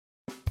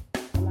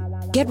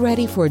Get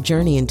ready for a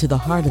journey into the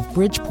heart of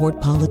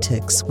Bridgeport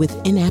politics with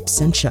In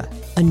Absentia,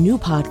 a new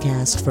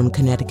podcast from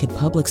Connecticut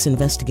Public's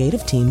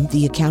investigative team,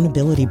 The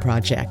Accountability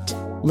Project.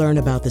 Learn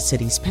about the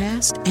city's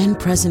past and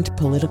present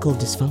political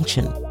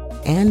dysfunction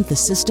and the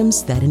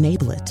systems that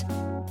enable it.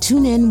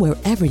 Tune in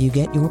wherever you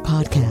get your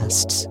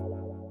podcasts.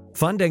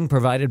 Funding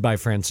provided by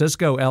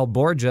Francisco L.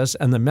 Borges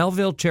and the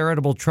Melville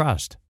Charitable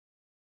Trust.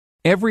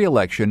 Every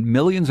election,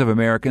 millions of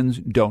Americans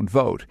don't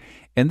vote,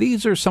 and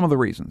these are some of the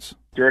reasons.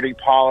 Dirty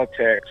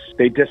politics.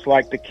 They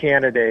dislike the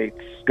candidates.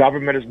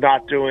 Government is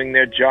not doing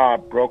their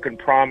job. Broken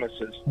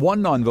promises.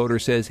 One non-voter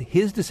says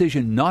his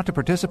decision not to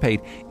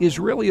participate is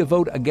really a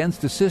vote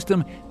against a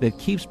system that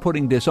keeps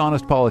putting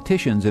dishonest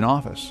politicians in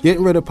office.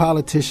 Getting rid of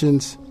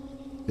politicians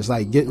is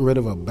like getting rid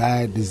of a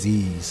bad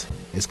disease.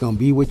 It's going to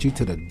be with you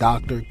till the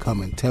doctor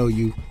come and tell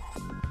you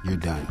you're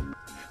done.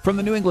 From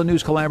the New England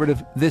News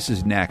Collaborative, this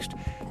is Next.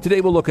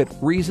 Today we'll look at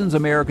reasons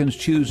Americans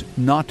choose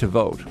not to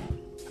vote.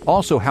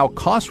 Also, how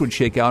costs would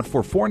shake out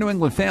for 4 New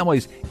England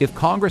families if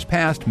Congress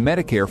passed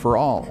Medicare for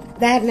all.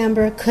 That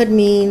number could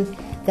mean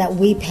that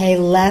we pay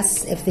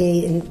less if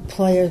the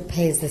employer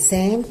pays the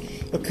same.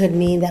 It could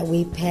mean that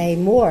we pay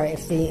more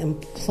if the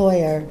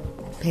employer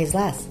pays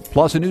less.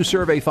 Plus, a new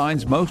survey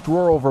finds most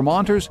rural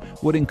Vermonters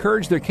would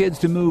encourage their kids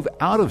to move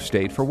out of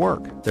state for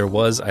work. There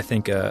was, I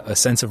think, a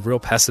sense of real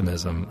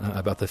pessimism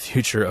about the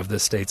future of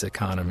this state's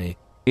economy.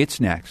 It's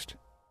next.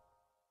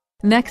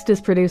 Next is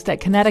produced at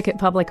Connecticut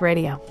Public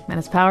Radio and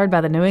is powered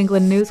by the New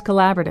England News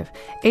Collaborative,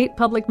 8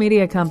 public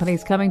media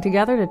companies coming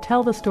together to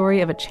tell the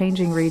story of a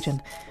changing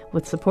region,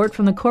 with support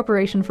from the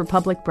Corporation for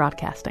Public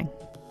Broadcasting.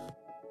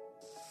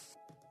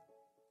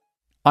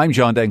 I'm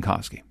John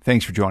Dankosky.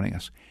 Thanks for joining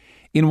us.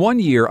 In 1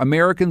 year,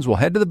 Americans will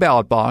head to the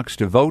ballot box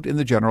to vote in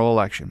the general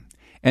election.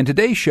 And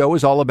today's show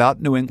is all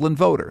about New England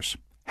voters.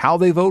 How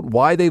they vote,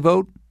 why they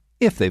vote,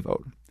 if they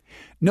vote.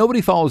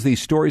 Nobody follows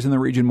these stories in the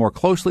region more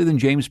closely than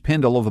James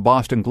Pindell of the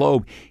Boston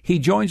Globe. He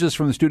joins us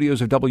from the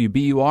studios of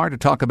WBUR to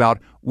talk about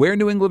where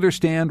New Englanders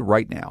stand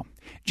right now.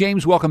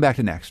 James, welcome back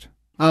to Next.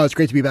 Oh, it's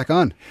great to be back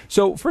on.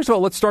 So, first of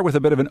all, let's start with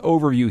a bit of an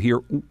overview here.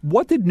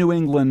 What did New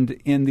England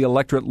in the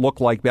electorate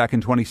look like back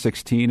in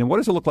 2016, and what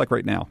does it look like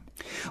right now?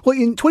 Well,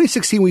 in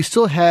 2016, we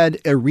still had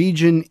a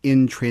region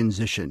in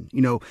transition.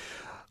 You know,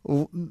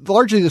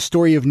 largely the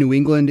story of New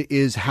England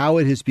is how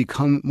it has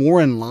become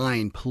more in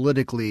line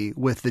politically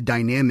with the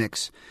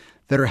dynamics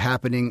that are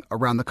happening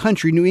around the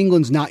country. New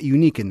England's not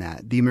unique in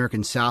that. The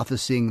American South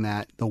is seeing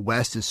that. The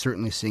West is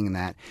certainly seeing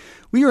that.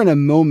 We are in a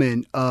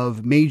moment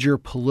of major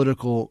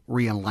political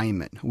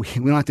realignment. We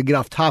don't have to get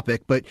off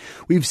topic, but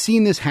we've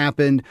seen this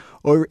happen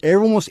over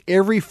almost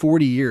every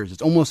 40 years.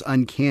 It's almost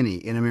uncanny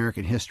in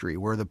American history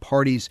where the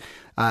parties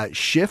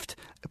shift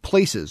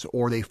places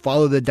or they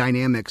follow the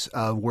dynamics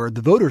of where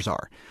the voters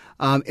are.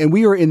 And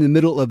we are in the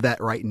middle of that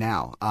right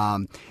now.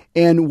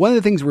 And one of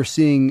the things we're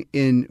seeing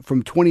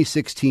from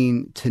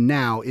 2016 to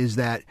now is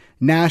that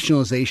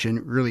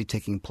nationalization really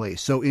taking place.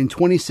 So in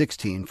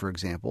 2016, for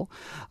example,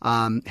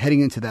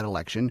 heading into that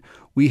election,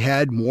 we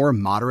had more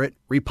moderate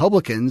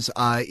Republicans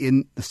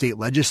in the state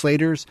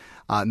legislators,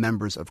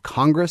 members of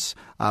Congress.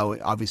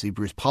 Obviously,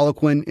 Bruce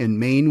Poliquin in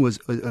Maine was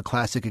a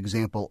classic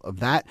example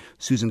of that.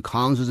 Susan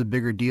Collins was a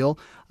bigger deal.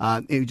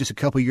 Just a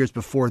couple of years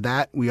before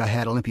that, we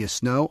had Olympia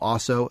Snowe,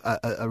 also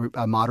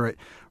a moderate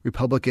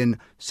Republican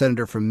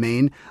senator from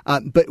Maine.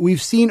 But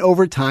we've seen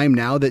over time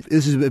now that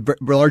this is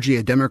largely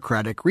a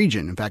Democratic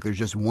region. In fact, there's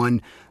just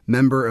one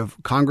member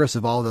of Congress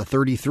of all the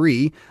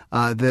 33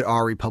 that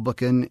are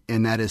Republican,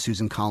 and that is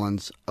Susan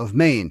Collins of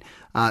Maine.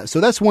 So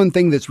that's one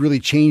thing that's really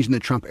changed in the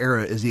Trump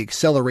era is the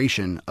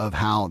acceleration of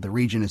how the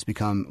region has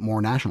become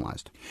more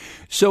nationalized.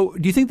 So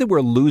do you think that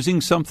we're losing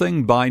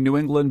something by New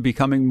England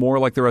becoming more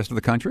like the rest of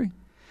the country?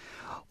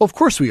 Well, of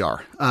course we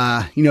are.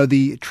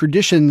 The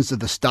traditions of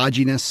the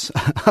stodginess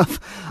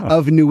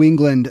of New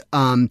England,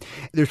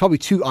 there's probably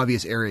 2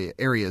 obvious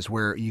areas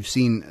where you've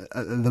seen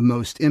the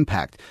most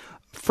impact.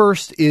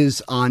 First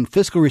is on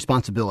fiscal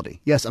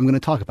responsibility. Yes, I'm going to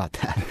talk about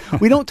that.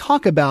 We don't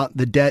talk about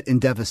the debt and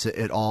deficit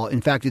at all.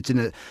 In fact, it's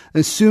an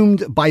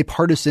assumed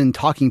bipartisan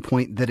talking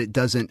point that it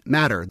doesn't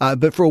matter.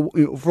 But for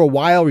a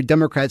while,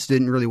 Democrats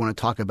didn't really want to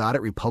talk about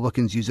it.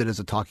 Republicans use it as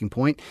a talking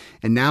point.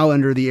 And now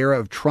under the era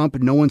of Trump,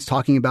 no one's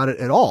talking about it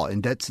at all.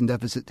 And debts and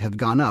deficit have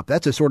gone up.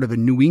 That's a sort of a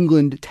New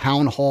England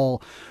town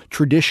hall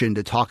tradition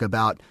to talk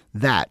about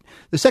that.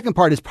 The second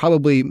part is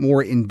probably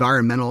more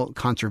environmental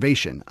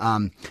conservation.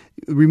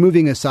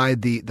 Removing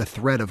aside the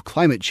threat of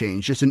climate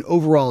change, just an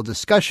overall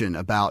discussion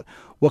about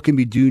what can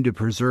be done to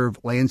preserve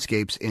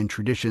landscapes and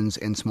traditions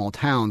in small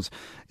towns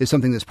is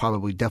something that's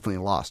probably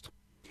definitely lost.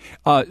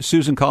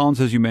 Susan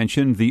Collins, as you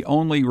mentioned, the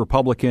only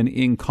Republican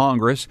in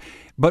Congress.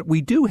 But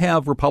we do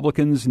have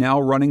Republicans now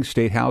running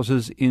state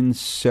houses in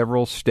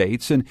several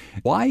states. And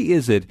why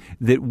is it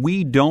that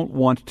we don't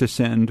want to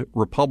send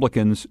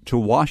Republicans to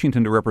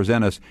Washington to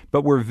represent us,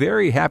 but we're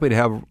very happy to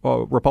have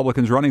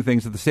Republicans running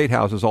things at the state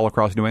houses all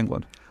across New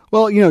England?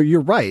 Well,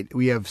 you're right.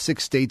 We have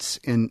 6 states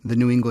in the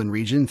New England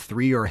region.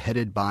 3 are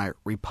headed by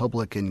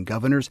Republican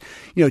governors.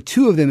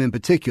 2 of them in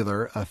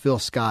particular, Phil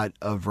Scott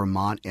of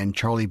Vermont and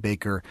Charlie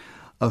Baker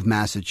of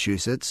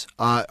Massachusetts,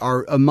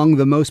 are among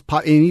the most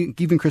and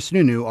even Chris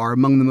Sununu are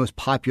among the most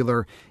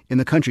popular in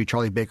the country.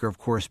 Charlie Baker, of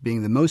course,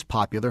 being the most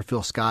popular.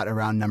 Phil Scott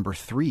around number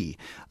 3.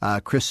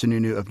 Chris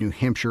Sununu of New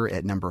Hampshire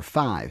at number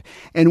 5.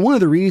 And one of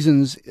the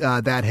reasons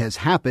that has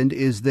happened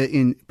is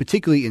that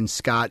particularly in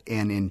Scott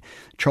and in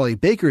Charlie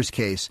Baker's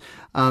case,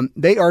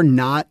 they are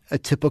not a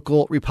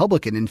typical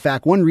Republican. In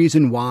fact, one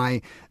reason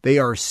why they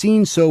are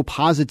seen so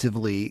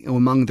positively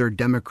among their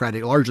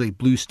Democratic, largely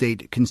blue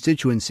state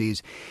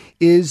constituencies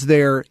is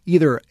their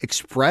either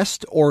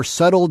expressed or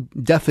subtle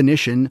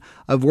definition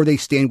of where they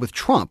stand with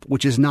Trump,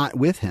 which is not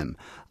with him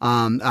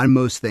on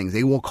most things.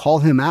 They will call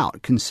him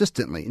out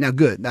consistently. Now,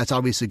 good. That's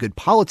obviously good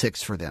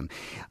politics for them.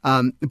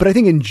 But I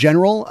think in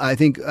general,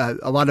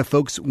 a lot of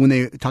folks, when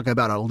they talk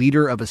about a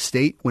leader of a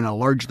state, when a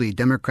largely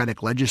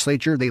Democratic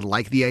legislature, they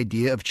like the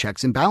idea of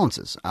checks and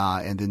balances.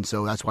 And then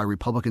so that's why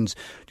Republicans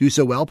do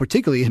so well,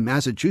 particularly in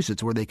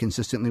Massachusetts, where they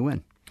consistently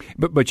win.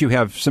 But you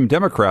have some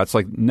Democrats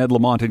like Ned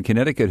Lamont in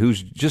Connecticut,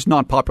 who's just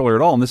not popular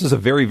at all. And this is a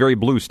very, very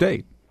blue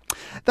state.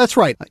 That's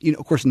right.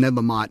 Of course, Ned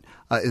Lamont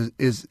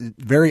is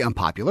very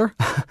unpopular.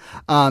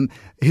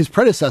 His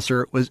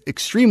predecessor was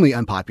extremely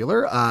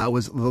unpopular,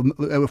 was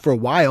for a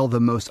while the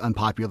most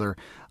unpopular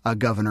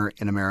governor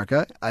in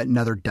America,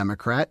 another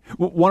Democrat.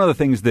 One of the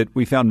things that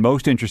we found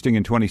most interesting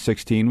in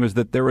 2016 was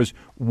that there was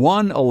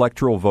one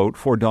electoral vote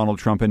for Donald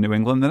Trump in New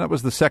England, and that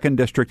was the 2nd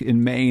District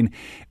in Maine.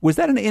 Was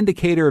that an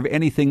indicator of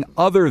anything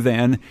other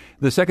than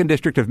the 2nd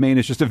District of Maine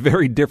is just a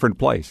very different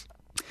place?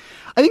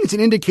 I think it's an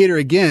indicator,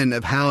 again,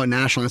 of how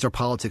nationalized our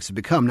politics have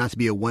become, not to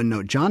be a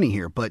one-note Johnny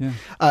here. But,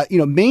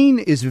 Maine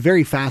is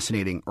very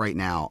fascinating right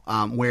now,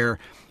 where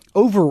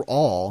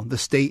overall the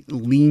state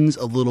leans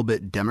a little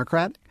bit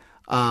Democrat.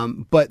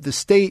 But the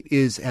state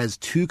has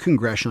 2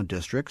 congressional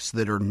districts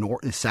that are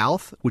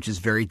south, which is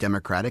very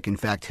Democratic. In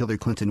fact, Hillary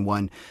Clinton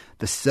won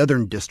the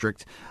Southern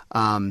District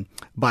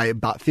by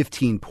about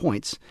 15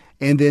 points.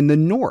 And then the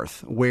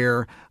north,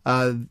 where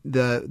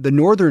the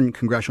Northern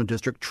congressional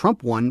district,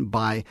 Trump won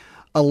by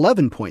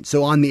 11 points.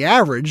 So on the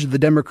average, the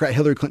Democrat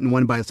Hillary Clinton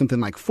won by something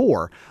like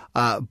 4.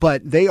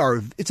 But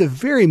it's a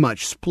very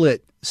much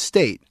split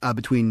state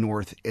between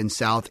north and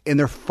south. And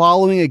they're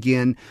following,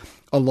 again,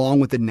 along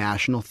with the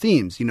national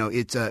themes.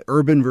 It's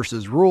urban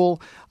versus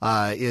rural.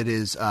 It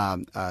is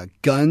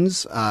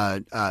guns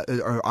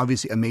are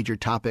obviously a major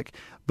topic,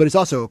 but it's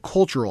also a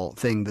cultural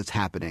thing that's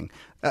happening.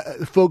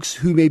 Folks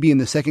who may be in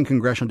the 2nd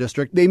congressional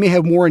district, they may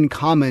have more in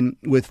common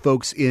with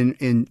folks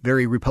in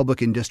very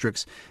Republican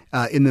districts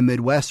in the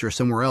Midwest or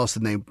somewhere else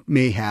than they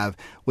may have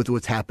with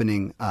what's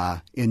happening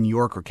in New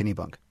York or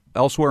Kennebunk.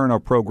 Elsewhere in our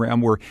program,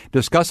 we're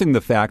discussing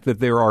the fact that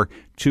there are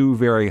 2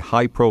 very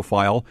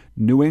high-profile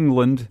New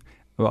England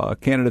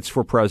candidates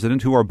for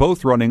president who are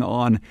both running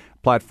on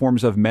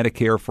platforms of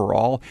Medicare for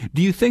all.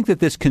 Do you think that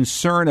this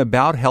concern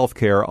about health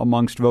care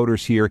amongst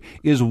voters here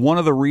is one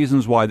of the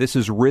reasons why this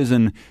has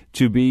risen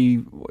to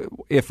be,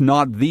 if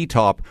not the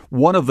top,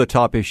 one of the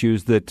top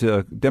issues that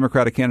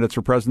Democratic candidates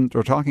for president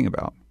are talking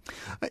about?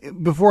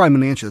 Before I'm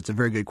going to answer, that's a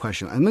very good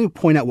question. I'm going to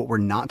point out what we're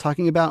not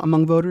talking about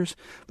among voters.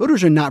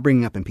 Voters are not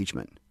bringing up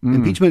impeachment.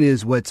 Impeachment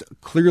is what's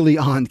clearly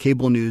on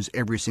cable news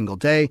every single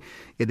day.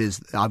 It is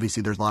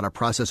obviously there's a lot of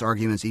process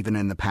arguments even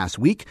in the past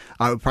week,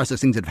 process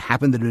things that have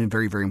happened that have been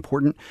very, very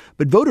important.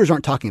 But voters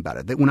aren't talking about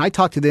it. When I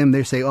talk to them,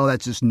 they say, oh,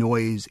 that's just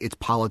noise. It's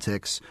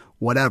politics,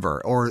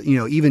 whatever. Or,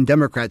 even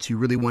Democrats who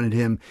really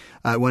wanted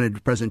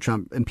President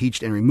Trump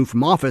impeached and removed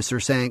from office are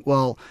saying,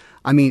 well,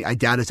 I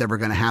doubt it's ever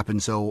going to happen.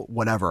 So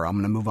whatever, I'm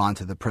going to move on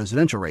to the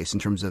presidential race in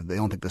terms of they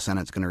don't think the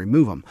Senate's going to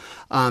remove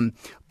him.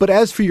 But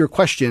as for your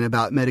question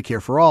about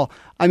Medicare for all,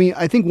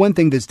 I think one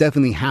thing that's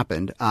definitely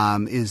happened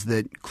is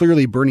that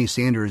clearly Bernie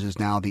Sanders is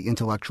now the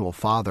intellectual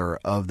father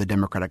of the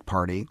Democratic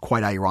Party.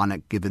 Quite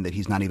ironic, given that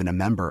he's not even a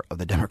member of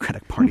the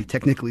Democratic Party,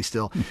 technically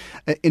still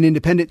an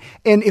independent.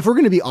 And if we're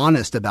going to be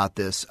honest about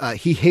this,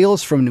 he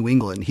hails from New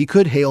England. He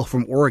could hail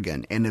from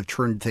Oregon and have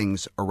turned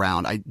things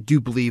around. I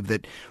do believe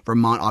that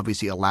Vermont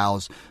obviously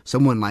allows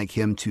someone like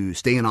him to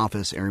stay in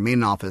office and remain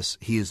in office.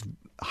 He is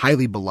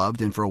highly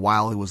beloved, and for a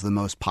while he was the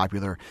most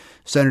popular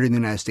senator in the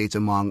United States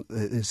among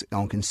his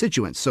own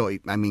constituents. So,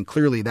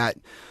 clearly that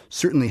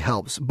certainly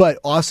helps. But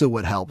also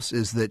what helps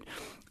is that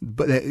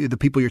the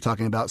people you're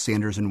talking about,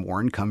 Sanders and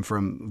Warren, come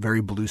from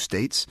very blue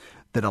states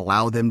that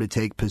allow them to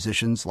take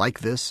positions like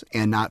this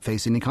and not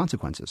face any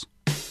consequences.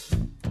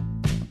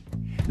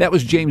 That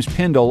was James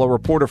Pindell, a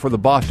reporter for the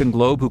Boston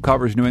Globe who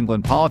covers New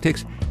England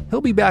politics.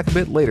 He'll be back a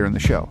bit later in the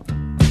show.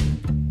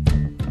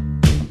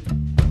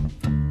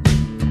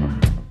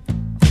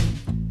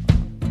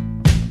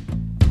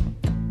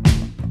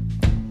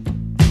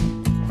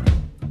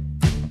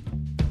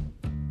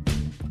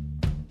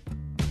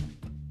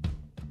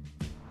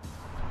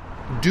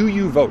 Do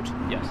you vote?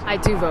 Yes. I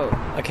do vote.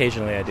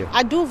 Occasionally I do.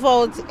 I do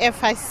vote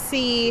if I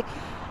see it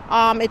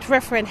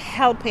referent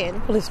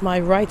helping. Well, it's my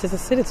right as a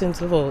citizen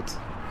to vote.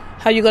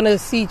 how you going to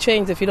see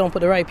change if you don't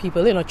put the right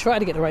people in or try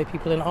to get the right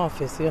people in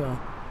office,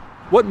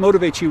 What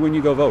motivates you when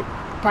you go vote?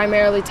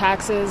 Primarily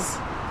taxes,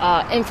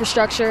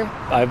 infrastructure.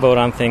 I vote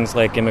on things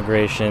like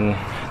immigration,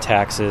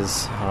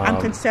 taxes. I'm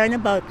concerned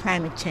about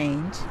climate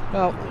change.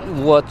 Well,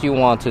 what you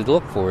want to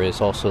look for is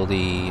also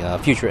the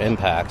future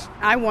impacts.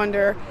 I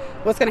wonder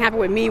what's going to happen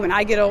with me when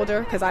I get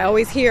older, because I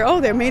always hear,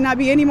 there may not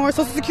be any more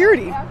Social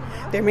Security.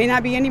 There may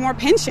not be any more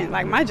pension.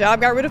 Like, my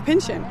job got rid of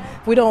pension.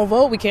 If we don't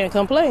vote, we can't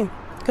complain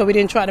because we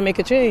didn't try to make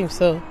a change,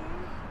 so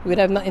we'd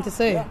have nothing to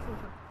say.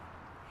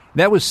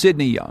 That was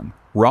Sidney Young,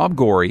 Rob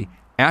Gorey,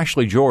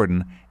 Ashley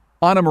Jordan,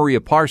 Anna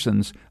Maria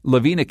Parsons,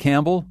 Lavina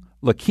Campbell,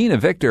 Lakina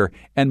Victor,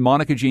 and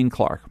Monica Jean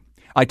Clark.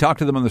 I talked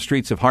to them on the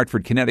streets of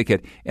Hartford,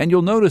 Connecticut, and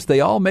you'll notice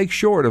they all make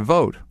sure to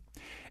vote.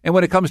 And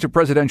when it comes to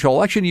presidential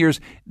election years,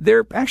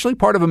 they're actually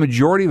part of a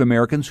majority of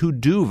Americans who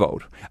do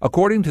vote.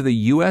 According to the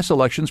U.S.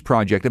 Elections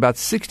Project, about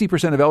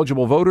 60% of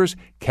eligible voters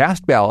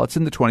cast ballots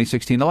in the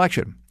 2016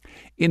 election.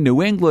 In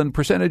New England,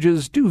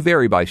 percentages do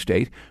vary by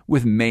state,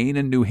 with Maine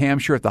and New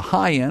Hampshire at the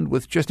high end,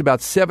 with just about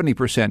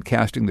 70%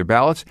 casting their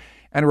ballots,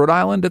 and Rhode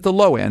Island at the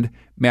low end,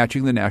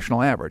 matching the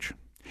national average.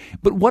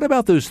 But what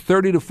about those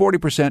 30 to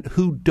 40%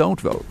 who don't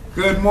vote?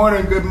 Good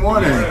morning, good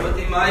morning.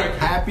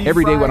 Happy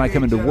Every day when I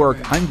come into work,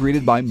 I'm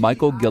greeted by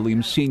Michael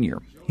Gilliam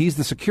Sr. He's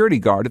the security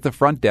guard at the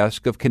front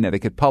desk of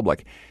Connecticut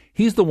Public.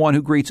 He's the one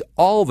who greets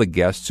all the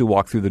guests who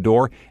walk through the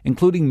door,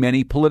 including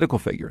many political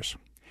figures.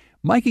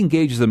 Mike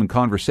engages them in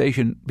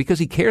conversation because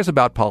he cares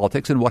about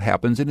politics and what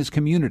happens in his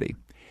community.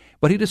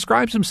 But he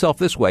describes himself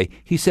this way.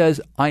 He says,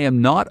 "I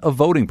am not a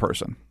voting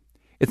person."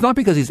 It's not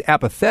because he's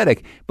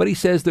apathetic, but he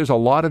says there's a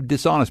lot of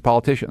dishonest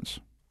politicians.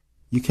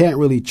 You can't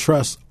really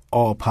trust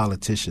all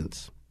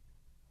politicians.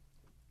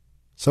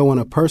 So when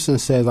a person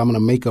says, I'm going to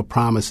make a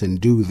promise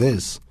and do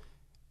this,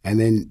 and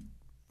then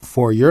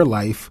for your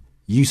life,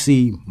 you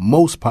see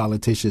most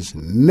politicians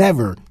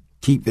never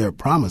keep their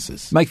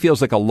promises. Mike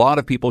feels like a lot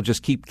of people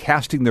just keep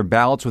casting their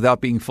ballots without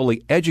being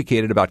fully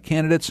educated about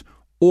candidates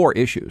or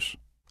issues.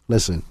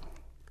 Listen,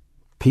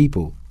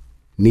 people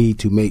need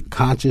to make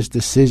conscious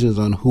decisions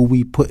on who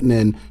we putting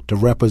in to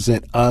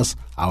represent us,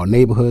 our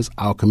neighborhoods,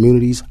 our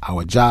communities,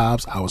 our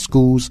jobs, our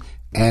schools,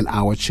 and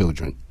our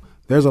children.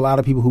 There's a lot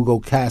of people who go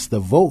cast a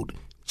vote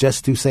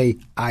just to say,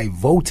 I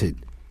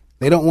voted.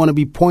 They don't want to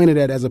be pointed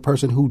at as a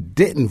person who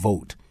didn't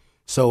vote.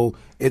 So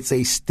it's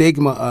a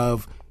stigma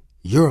of,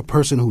 you're a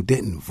person who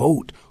didn't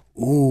vote.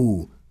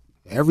 Ooh,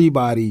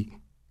 everybody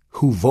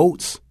who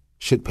votes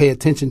should pay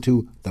attention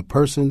to the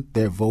person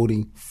they're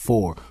voting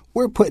for.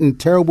 We're putting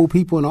terrible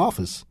people in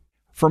office.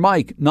 For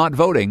Mike, not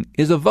voting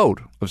is a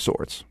vote of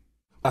sorts.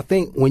 I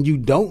think when you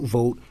don't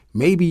vote,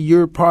 maybe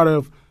you're part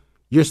of,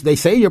 they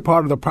say you're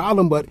part of the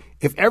problem, but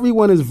if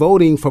everyone is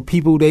voting for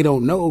people they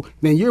don't know,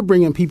 then you're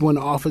bringing people in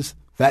office.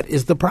 That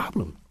is the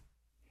problem.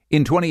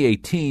 In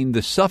 2018,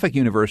 the Suffolk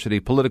University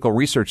Political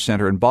Research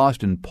Center in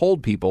Boston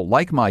polled people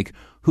like Mike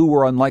who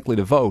were unlikely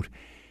to vote.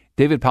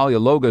 David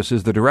Paleologos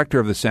is the director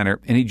of the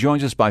center, and he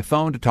joins us by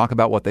phone to talk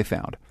about what they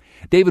found.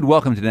 David,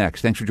 welcome to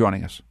Next. Thanks for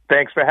joining us.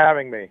 Thanks for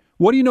having me.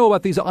 What do you know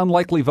about these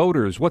unlikely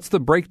voters? What's the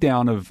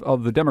breakdown of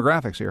the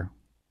demographics here?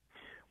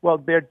 Well,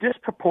 they're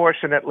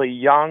disproportionately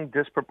young,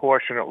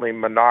 disproportionately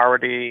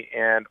minority,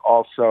 and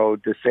also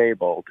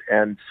disabled.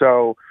 And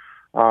so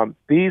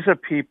these are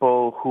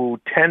people who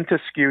tend to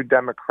skew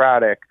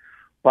Democratic,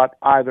 but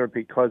either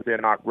because they're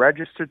not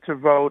registered to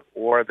vote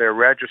or they're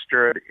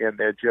registered and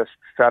they're just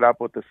fed up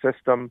with the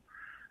system.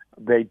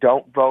 They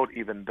don't vote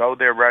even though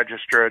they're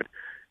registered.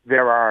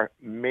 There are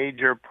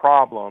major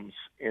problems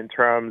in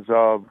terms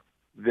of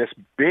this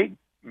big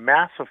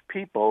mass of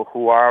people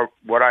who are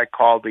what I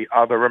call the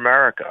other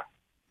America.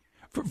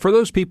 For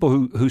those people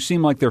who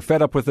seem like they're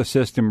fed up with the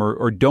system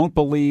or don't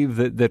believe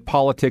that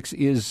politics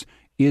is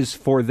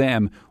for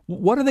them,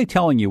 what are they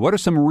telling you? What are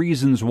some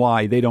reasons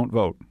why they don't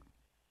vote?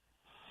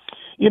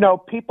 You know,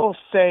 people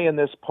say in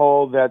this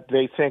poll that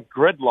they think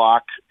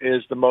gridlock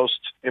is the most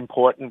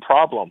important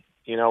problem.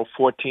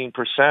 14%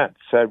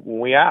 said when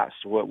we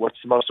asked, what's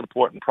the most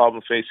important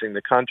problem facing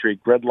the country?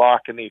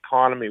 Gridlock and the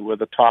economy were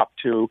the top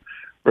two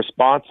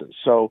responses.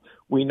 So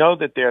we know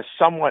that they're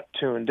somewhat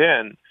tuned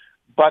in,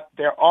 but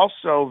they're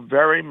also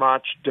very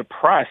much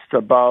depressed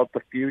about the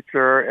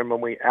future. And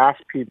when we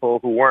asked people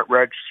who weren't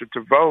registered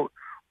to vote,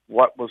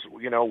 what's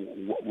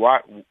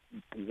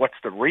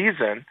the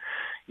reason?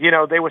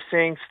 They were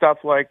saying stuff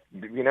like,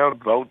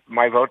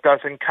 my vote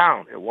doesn't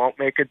count. It won't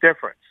make a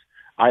difference.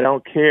 I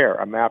don't care.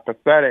 I'm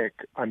apathetic.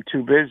 I'm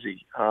too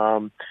busy.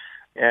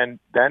 And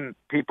then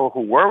people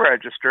who were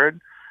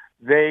registered,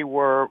 they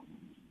were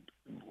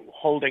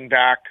holding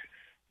back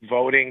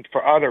voting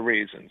for other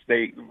reasons.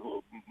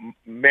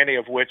 Many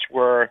of which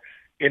were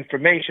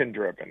information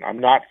driven. I'm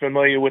not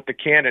familiar with the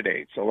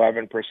candidates,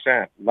 11%.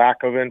 Lack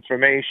of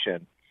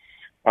information.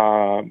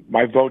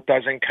 My vote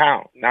doesn't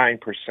count,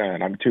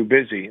 9%. I'm too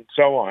busy, and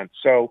so on.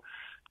 So,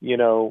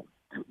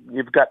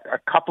 you've got a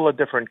couple of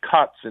different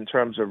cuts in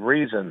terms of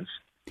reasons.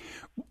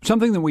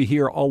 Something that we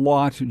hear a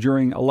lot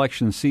during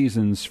election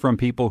seasons from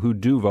people who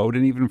do vote,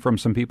 and even from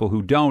some people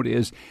who don't,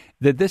 is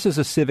that this is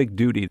a civic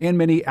duty. And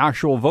many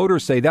actual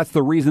voters say that's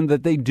the reason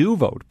that they do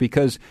vote,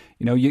 because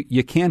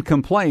you can't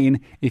complain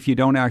if you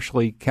don't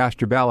actually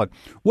cast your ballot.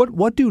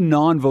 What do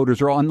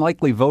non-voters or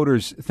unlikely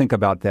voters think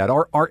about that?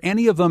 Are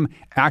any of them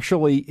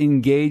actually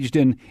engaged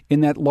in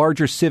that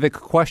larger civic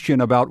question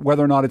about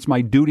whether or not it's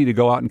my duty to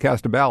go out and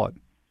cast a ballot?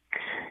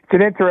 It's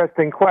an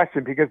interesting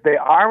question, because they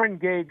are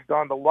engaged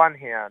on the one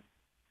hand,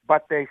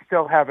 but they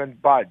still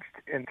haven't budged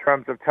in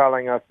terms of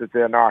telling us that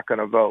they're not going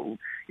to vote.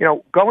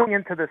 Going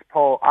into this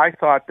poll, I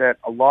thought that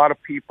a lot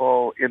of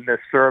people in this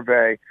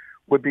survey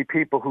would be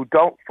people who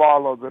don't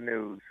follow the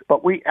news.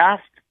 But we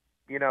asked,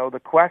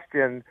 the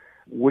question,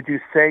 would you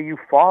say you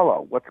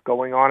follow what's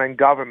going on in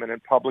government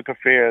and public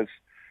affairs?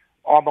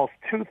 Almost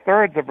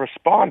 2/3 of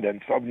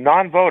respondents, of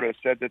non-voters,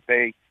 said that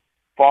they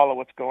follow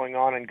what's going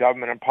on in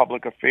government and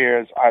public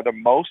affairs either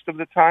most of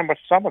the time or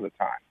some of the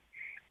time.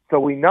 So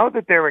we know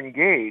that they're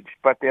engaged,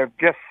 but they're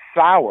just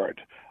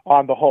soured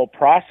on the whole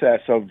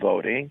process of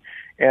voting,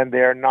 and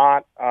they're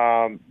not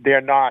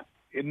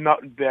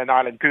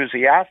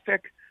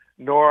enthusiastic,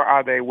 nor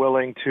are they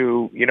willing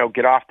to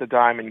get off the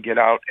dime and get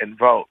out and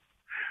vote.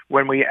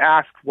 When we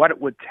asked what it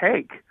would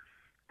take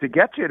to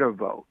get you to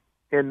vote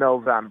in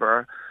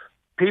November,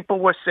 people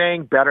were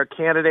saying better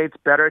candidates,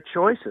 better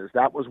choices.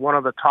 That was one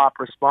of the top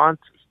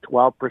responses,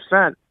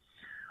 12%.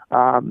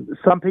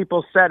 Some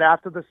people said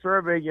after the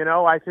survey,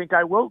 I think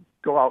I will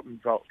go out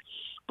and vote.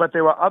 But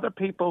there were other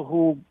people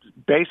who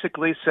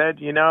basically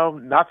said,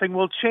 nothing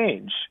will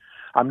change.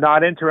 I'm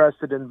not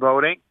interested in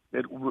voting.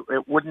 It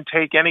wouldn't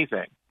take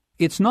anything.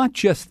 It's not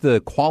just the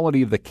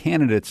quality of the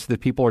candidates that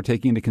people are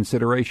taking into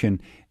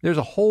consideration. There's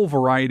a whole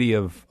variety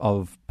of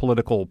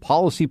political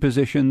policy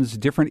positions,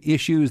 different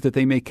issues that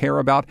they may care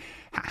about.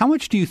 How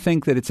much do you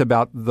think that it's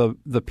about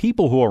the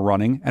people who are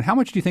running, and how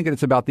much do you think that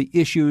it's about the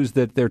issues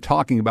that they're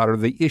talking about, or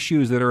the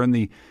issues that are in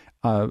the,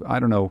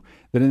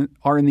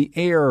 are in the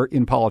air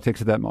in politics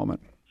at that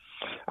moment?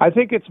 I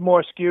think it's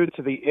more skewed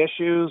to the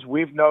issues.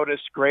 We've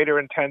noticed greater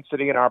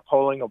intensity in our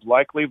polling of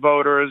likely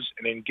voters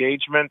and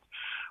engagement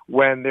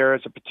when there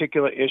is a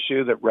particular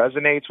issue that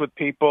resonates with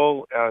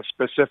people,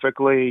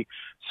 specifically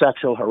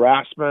sexual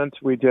harassment.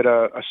 We did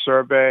a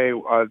survey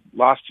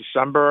last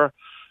December,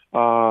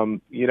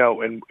 in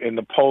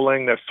the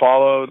polling that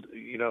followed,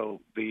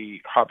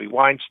 the Harvey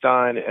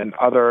Weinstein and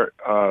other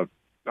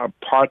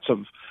parts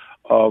of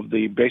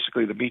the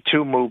Me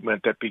Too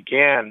movement that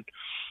began.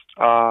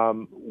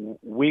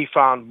 We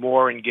found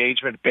more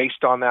engagement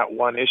based on that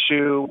one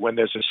issue. When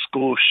there's a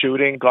school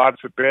shooting, God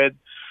forbid,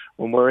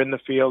 when we're in the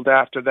field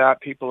after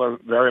that, people are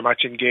very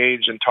much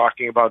engaged in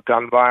talking about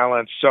gun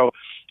violence. So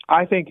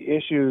I think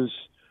issues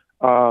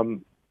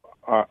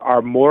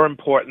are more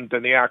important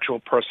than the actual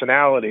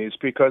personalities,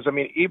 because,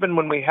 even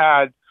when we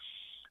had,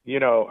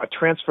 a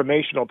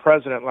transformational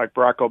president like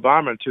Barack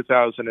Obama in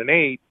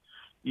 2008,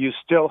 you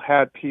still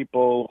had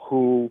people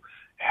who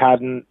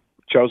hadn't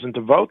chosen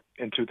to vote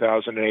in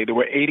 2008. There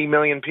were 80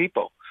 million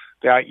people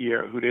that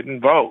year who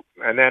didn't vote.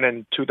 And then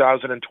in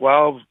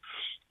 2012,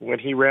 when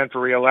he ran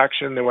for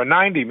re-election, there were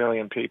 90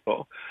 million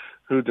people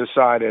who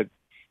decided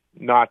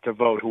not to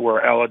vote, who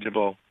were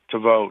eligible to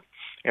vote.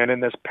 And in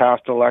this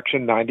past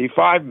election,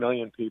 95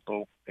 million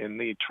people in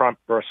the Trump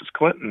versus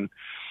Clinton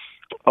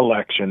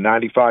election,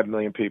 95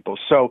 million people.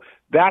 So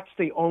that's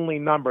the only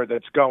number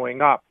that's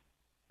going up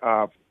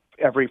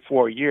every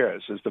 4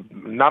 years, is the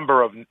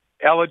number of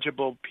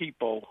eligible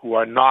people who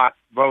are not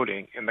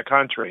voting in the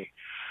country.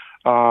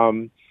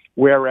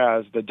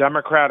 Whereas the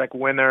Democratic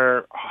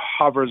winner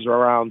hovers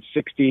around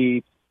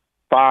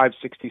 65,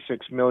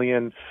 66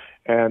 million,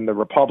 and the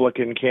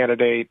Republican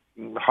candidate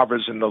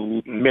hovers in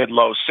the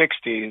mid-low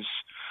 60s.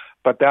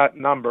 But that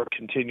number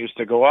continues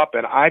to go up,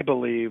 and I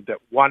believe that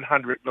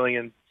 100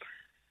 million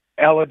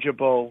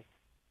eligible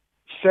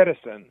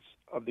citizens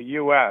of the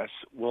U.S.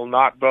 will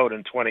not vote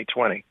in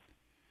 2020.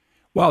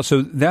 Wow,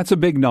 so that's a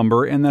big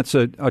number, and that's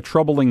a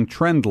troubling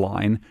trend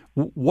line.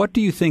 What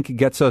do you think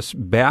gets us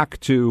back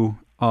to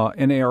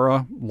an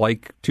era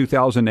like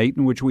 2008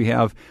 in which we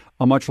have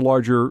a much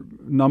larger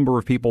number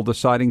of people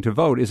deciding to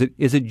vote? Is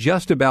it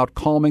just about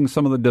calming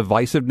some of the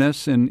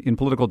divisiveness in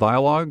political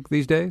dialogue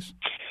these days?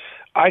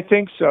 I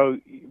think so.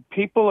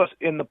 People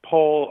in the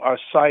poll are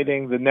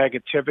citing the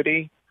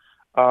negativity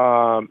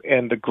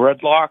and the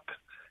gridlock,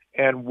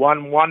 and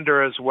one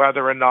wonders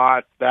whether or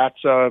not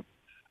that's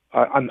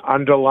an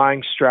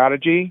underlying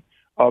strategy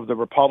of the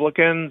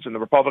Republicans and the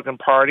Republican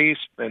parties,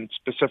 and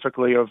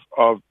specifically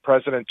of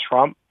President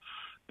Trump.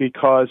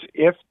 Because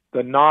if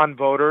the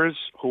non-voters,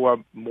 who are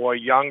more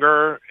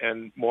younger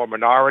and more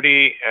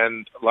minority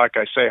and, like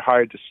I say,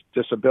 higher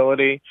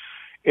disability,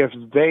 if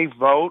they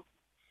vote,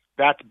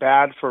 that's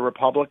bad for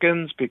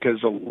Republicans,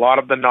 because a lot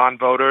of the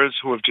non-voters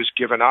who have just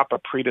given up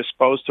are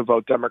predisposed to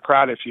vote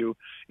Democrat if you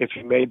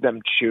made them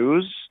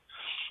choose.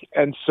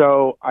 And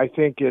so I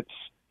think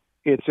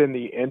it's in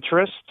the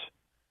interest,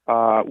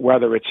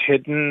 whether it's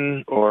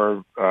hidden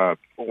or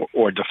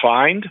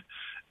defined,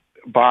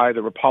 by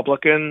the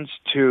Republicans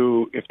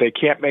to, if they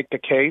can't make the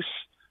case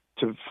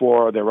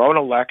for their own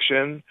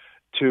election,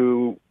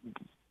 to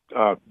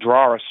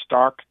draw a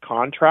stark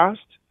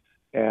contrast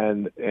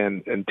and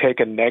take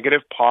a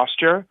negative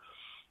posture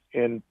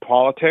in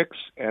politics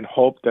and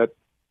hope that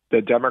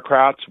the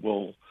Democrats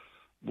will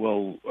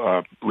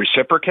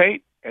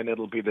reciprocate, and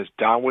it'll be this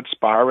downward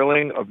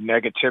spiraling of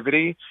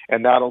negativity,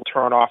 and that'll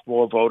turn off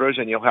more voters,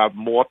 and you'll have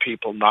more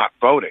people not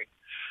voting.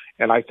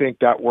 And I think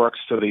that works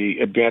to the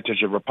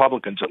advantage of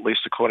Republicans, at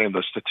least according to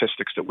the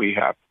statistics that we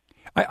have.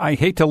 I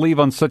hate to leave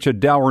on such a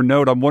dour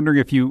note. I'm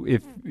wondering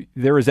if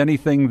there is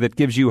anything that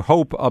gives you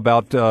hope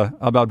about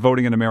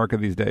voting in America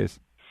these days.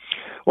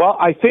 Well,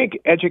 I think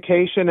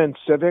education and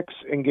civics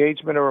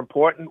engagement are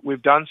important.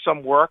 We've done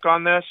some work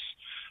on this.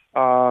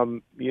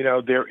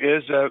 There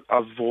is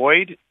a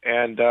void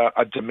and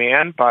a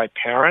demand by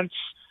parents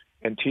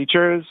and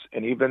teachers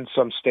and even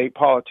some state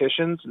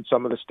politicians in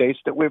some of the states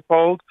that we've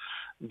polled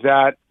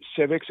that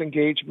civics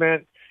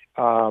engagement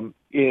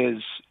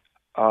is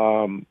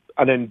an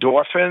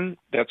endorphin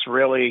that's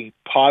really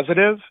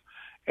positive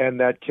and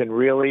that can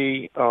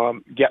really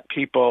get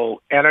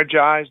people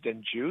energized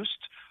and juiced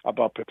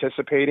about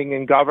participating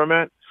in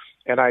government.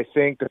 And I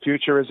think the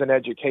future is in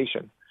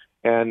education.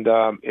 And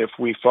if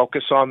we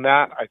focus on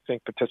that, I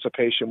think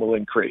participation will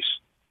increase.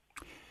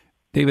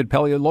 David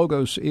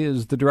Paleologos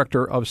is the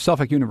director of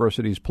Suffolk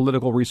University's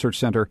Political Research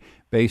Center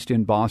based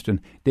in Boston.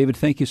 David,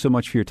 thank you so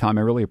much for your time.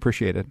 I really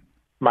appreciate it.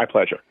 My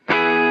pleasure.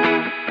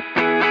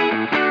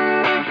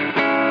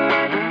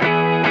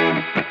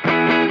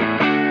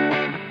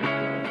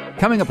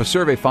 Coming up, a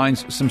survey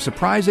finds some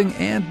surprising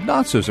and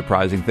not so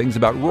surprising things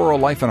about rural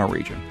life in our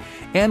region.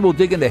 And we'll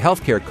dig into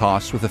healthcare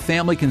costs with a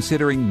family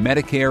considering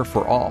Medicare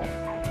for all.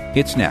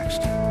 It's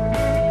next.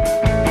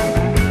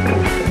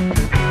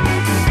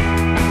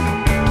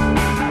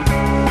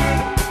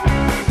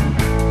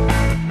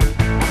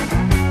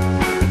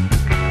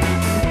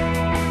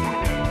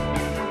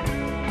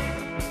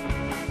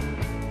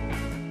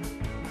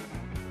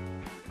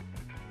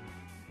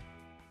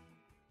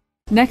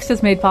 Next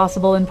is made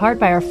possible in part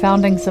by our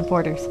founding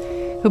supporters,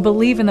 who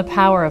believe in the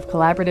power of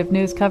collaborative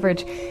news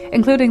coverage,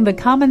 including the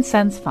Common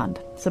Sense Fund,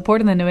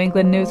 supporting the New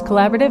England News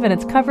Collaborative and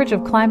its coverage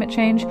of climate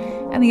change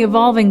and the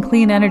evolving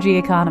clean energy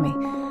economy.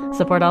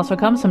 Support also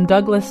comes from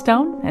Douglas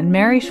Stone and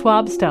Mary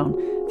Schwab Stone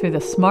through the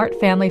Smart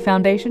Family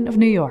Foundation of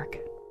New York.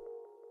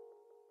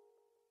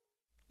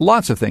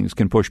 Lots of things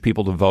can push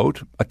people to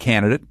vote: a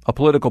candidate, a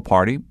political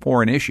party,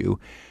 or an issue.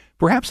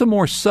 Perhaps a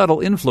more subtle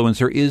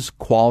influencer is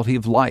quality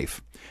of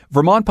life.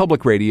 Vermont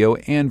Public Radio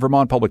and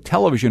Vermont Public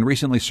Television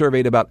recently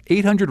surveyed about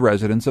 800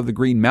 residents of the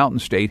Green Mountain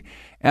State,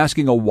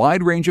 asking a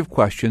wide range of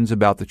questions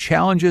about the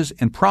challenges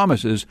and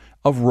promises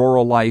of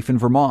rural life in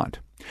Vermont.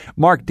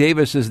 Mark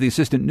Davis is the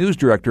assistant news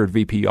director at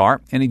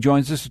VPR, and he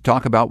joins us to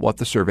talk about what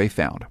the survey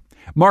found.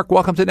 Mark,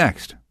 welcome to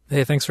Next.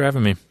 Hey, thanks for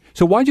having me.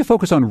 So why'd you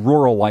focus on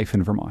rural life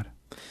in Vermont?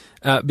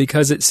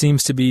 Because it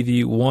seems to be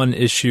the one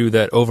issue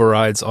that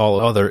overrides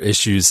all other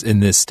issues in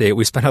this state.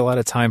 We spent a lot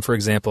of time, for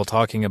example,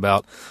 talking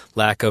about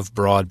lack of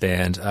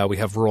broadband. We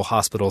have rural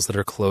hospitals that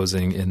are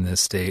closing in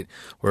this state.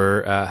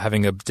 We're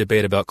having a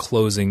debate about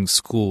closing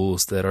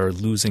schools that are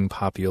losing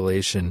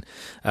population.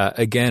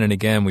 Again and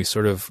again, we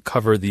sort of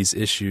cover these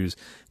issues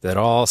that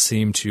all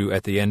seem to,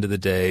 at the end of the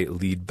day,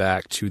 lead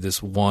back to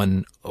this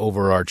one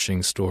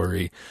overarching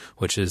story,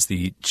 which is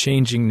the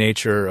changing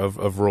nature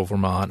of rural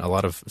Vermont, a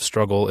lot of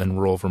struggle in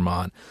rural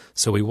Vermont.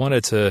 So we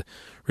wanted to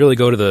really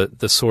go to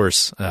the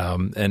source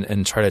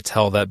and try to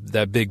tell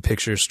that big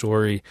picture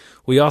story.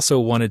 We also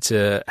wanted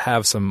to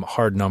have some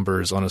hard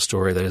numbers on a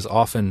story that is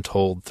often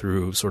told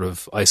through sort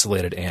of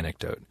isolated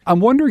anecdote. I'm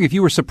wondering if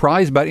you were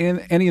surprised by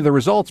any of the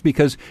results,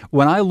 because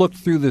when I looked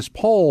through this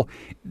poll,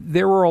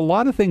 there were a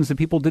lot of things that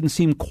people didn't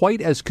seem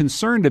quite as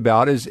concerned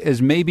about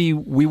as maybe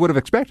we would have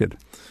expected.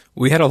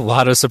 We had a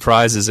lot of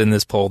surprises in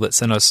this poll that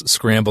sent us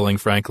scrambling,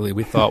 frankly.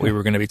 We thought we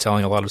were going to be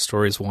telling a lot of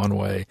stories one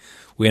way.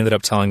 We ended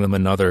up telling them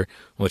another,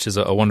 which is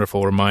a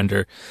wonderful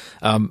reminder.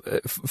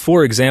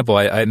 For example,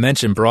 I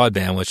mentioned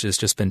broadband, which has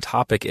just been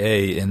topic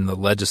A in the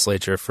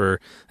legislature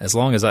for as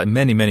long as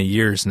many, many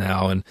years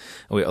now. And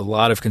a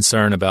lot of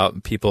concern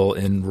about people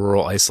in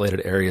rural,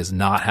 isolated areas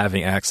not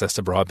having access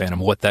to broadband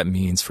and what that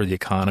means for the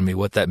economy,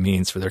 what that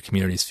means for their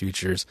communities'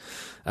 futures.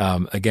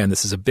 Again,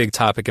 this is a big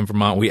topic in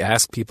Vermont. We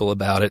asked people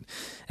about it,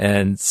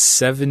 and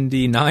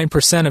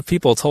 79% of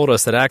people told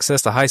us that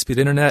access to high-speed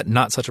internet,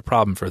 not such a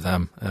problem for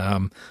them.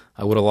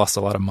 I would have lost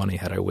a lot of money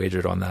had I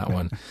wagered on that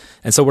one.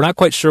 And so we're not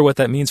quite sure what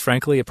that means,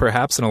 frankly.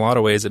 Perhaps in a lot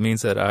of ways it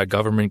means that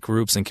government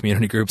groups and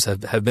community groups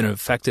have been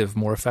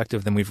more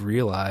effective than we've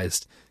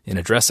realized in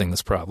addressing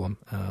this problem.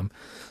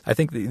 I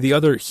think the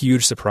other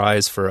huge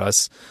surprise for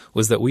us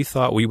was that we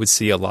thought we would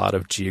see a lot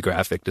of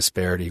geographic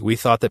disparity. We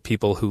thought that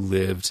people who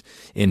lived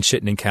in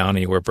Chittenden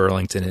County, where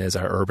Burlington is,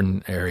 our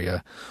urban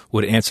area,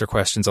 would answer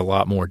questions a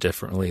lot more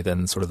differently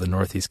than sort of the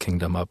Northeast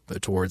Kingdom up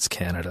towards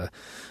Canada.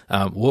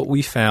 What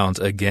we found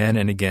again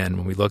and again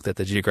when we looked at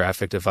the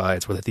geographic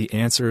divides were that the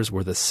answers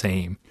were the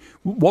same.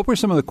 What were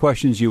some of the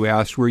questions you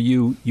asked where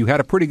you had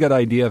a pretty good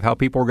idea of how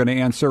people were going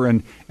to answer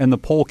and the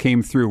poll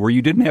came through where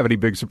you didn't have any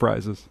big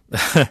surprises?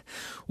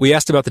 We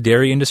asked about the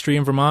dairy industry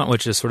in Vermont,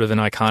 which is sort of an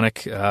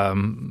iconic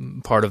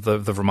part of the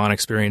Vermont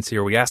experience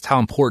here. We asked how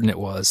important it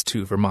was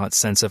to Vermont's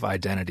sense of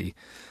identity.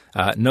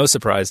 No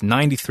surprise,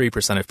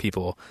 93% of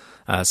people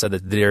said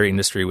that the dairy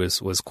industry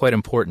was quite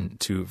important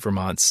to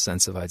Vermont's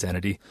sense of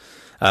identity.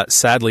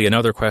 Sadly,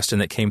 another question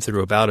that came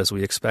through about as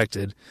we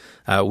expected,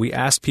 we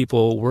asked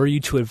people, were you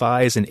to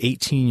advise an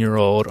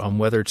 18-year-old on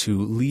whether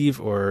to leave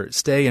or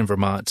stay in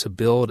Vermont to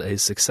build a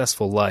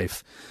successful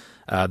life?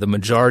 The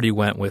majority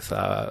went with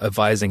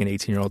advising an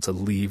 18-year-old to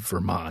leave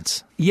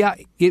Vermont. Yeah,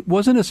 it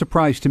wasn't a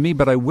surprise to me,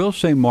 but I will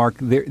say, Mark,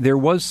 there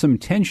was some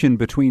tension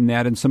between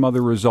that and some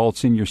other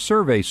results in your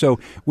survey. So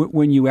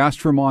when you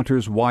asked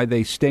Vermonters why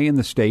they stay in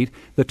the state,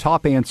 the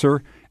top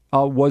answer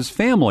was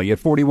family at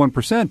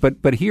 41%.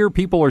 But here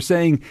people are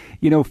saying,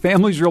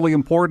 family's really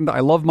important. I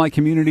love my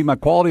community. My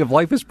quality of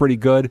life is pretty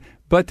good.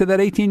 But to that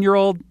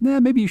 18-year-old,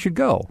 maybe you should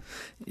go.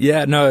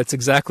 Yeah, no, it's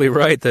exactly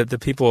right. The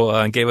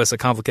people gave us a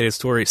complicated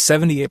story.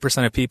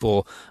 78% of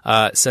people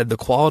said the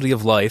quality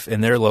of life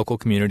in their local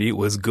community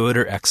was good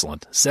or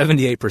excellent.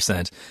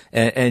 78%.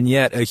 And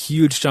yet a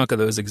huge chunk of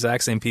those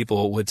exact same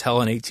people would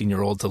tell an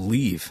 18-year-old to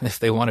leave if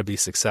they want to be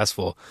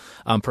successful.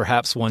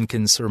 Perhaps one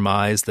can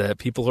surmise that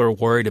people are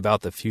worried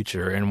about the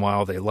future, and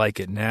while they like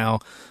it now,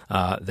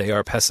 they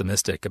are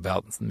pessimistic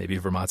about maybe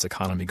Vermont's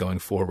economy going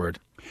forward.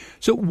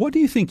 So what do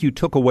you think you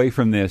took away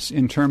from this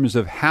in terms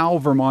of how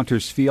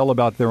Vermonters feel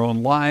about their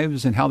own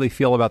lives and how they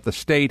feel about the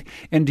state?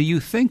 And do you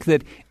think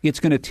that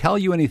it's going to tell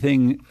you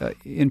anything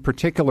in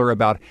particular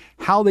about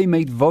how they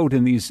may vote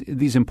in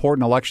these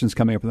important elections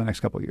coming up in the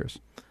next couple of years?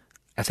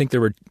 I think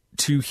there were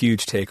two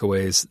huge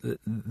takeaways.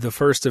 The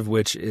first of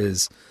which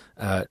is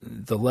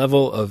the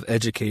level of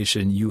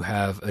education you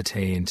have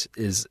attained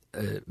is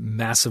a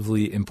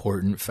massively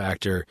important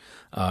factor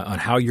on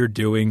how you're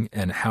doing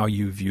and how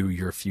you view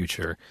your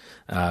future.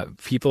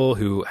 People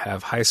who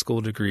have high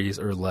school degrees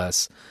or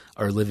less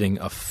are living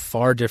a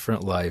far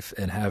different life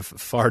and have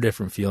far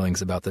different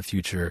feelings about the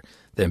future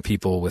than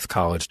people with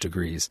college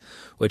degrees,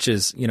 which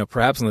is,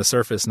 perhaps on the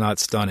surface not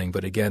stunning,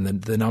 but again,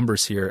 the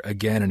numbers here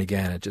again and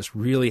again, it just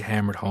really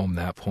hammered home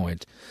that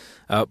point.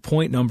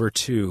 Point number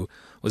two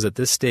was that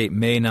this state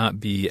may not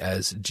be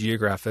as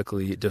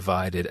geographically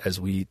divided as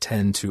we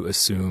tend to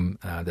assume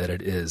that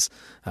it is.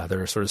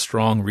 There are sort of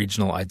strong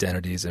regional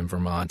identities in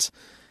Vermont,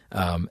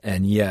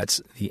 and yet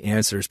the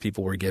answers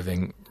people were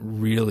giving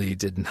really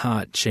did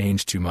not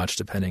change too much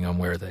depending on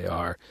where they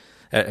are.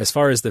 As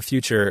far as the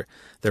future,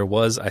 there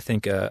was, I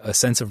think, a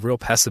sense of real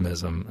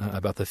pessimism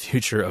about the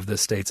future of the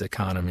state's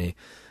economy.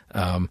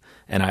 And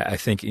I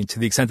think to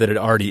the extent that it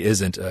already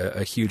isn't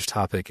a huge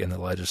topic in the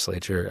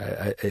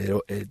legislature,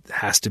 it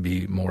has to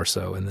be more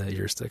so in the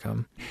years to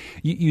come.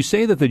 You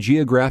say that the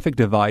geographic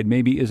divide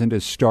maybe isn't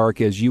as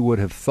stark as you would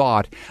have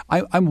thought.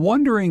 I'm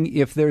wondering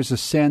if there's a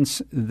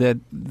sense that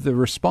the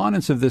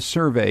respondents of this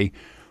survey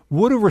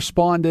would have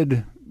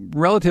responded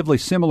relatively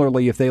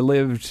similarly if they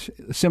lived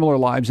similar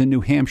lives in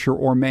New Hampshire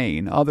or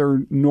Maine,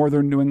 other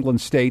northern New England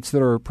states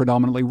that are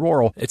predominantly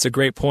rural. It's a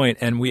great point,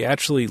 and we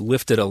actually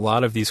lifted a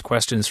lot of these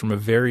questions from a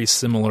very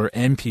similar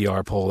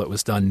NPR poll that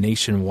was done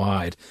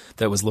nationwide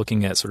that was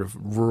looking at sort of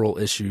rural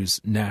issues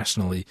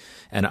nationally,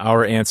 and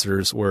our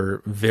answers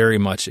were very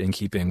much in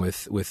keeping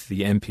with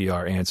the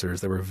NPR answers.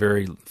 There were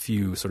very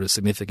few sort of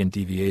significant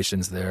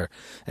deviations there,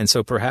 and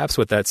so perhaps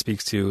what that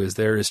speaks to is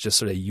there is just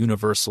sort of a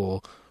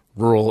universal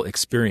rural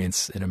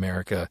experience in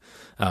America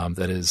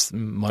that is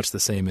much the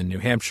same in New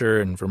Hampshire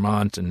and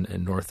Vermont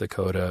and North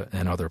Dakota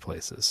and other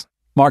places.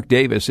 Mark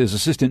Davis is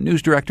Assistant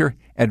News Director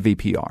at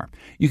VPR.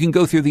 You can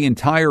go through the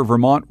entire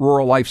Vermont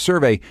Rural Life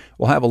Survey.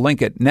 We'll have a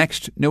link at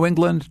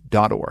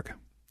nextnewengland.org.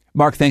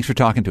 Mark, thanks for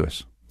talking to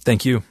us.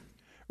 Thank you.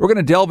 We're going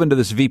to delve into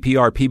this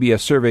VPR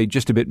PBS survey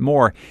just a bit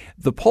more.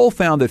 The poll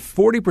found that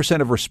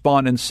 40% of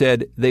respondents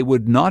said they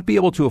would not be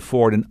able to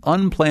afford an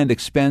unplanned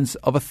expense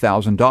of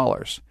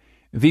 $1,000.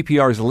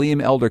 VPR's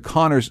Liam Elder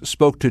Connors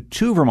spoke to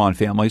two Vermont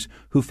families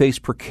who face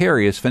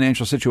precarious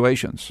financial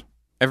situations.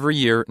 Every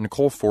year,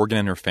 Nicole Forgan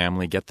and her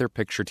family get their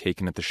picture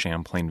taken at the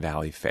Champlain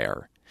Valley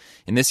Fair.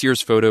 In this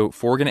year's photo,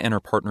 Forgan and her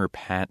partner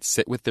Pat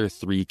sit with their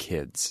 3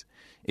 kids,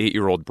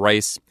 8-year-old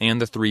Bryce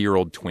and the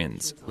 3-year-old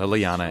twins,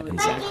 Liliana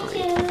and Zachary.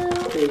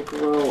 They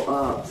grow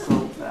up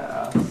so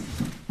fast.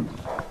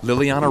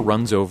 Liliana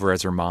runs over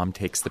as her mom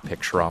takes the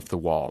picture off the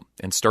wall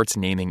and starts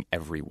naming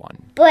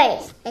everyone.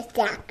 Bryce, it's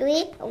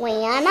Zachary,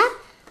 Liana,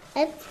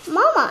 it's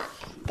Mama,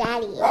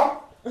 Daddy.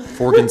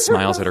 Forgan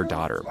smiles at her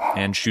daughter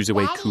and shoos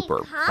away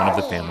Cooper, one of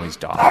the family's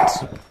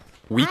dogs.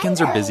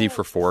 Weekends are busy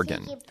for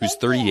Forgan, who's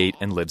 38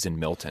 and lives in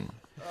Milton.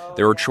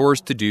 There are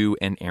chores to do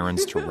and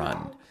errands to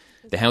run.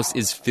 The house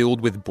is filled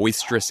with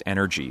boisterous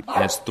energy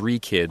as 3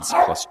 kids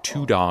plus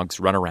 2 dogs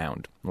run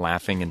around,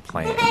 laughing and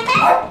playing.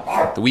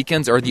 The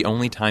weekends are the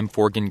only time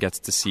Forgan gets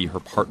to see her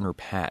partner,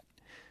 Pat.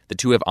 The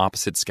two have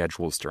opposite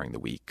schedules during the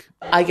week.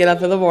 I get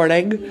up in the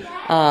morning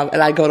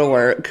and I go to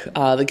work.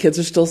 The kids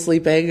are still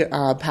sleeping.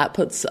 Pat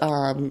puts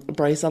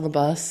Bryce on the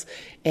bus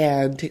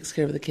and takes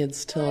care of the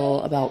kids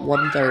till about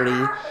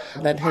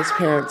 1:30. Then his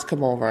parents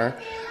come over,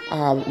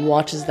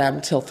 watches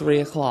them till 3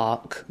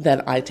 o'clock.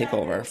 Then I take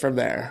over from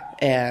there,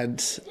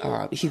 and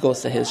he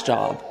goes to his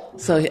job.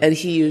 And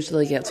he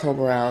usually gets home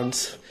around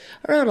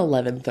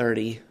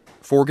 11:30.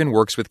 Forgan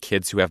works with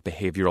kids who have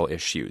behavioral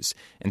issues,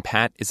 and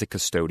Pat is a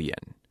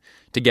custodian.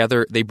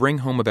 Together, they bring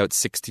home about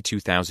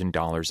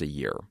 $62,000 a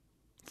year.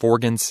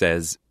 Forgan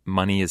says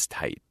money is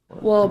tight.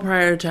 Well,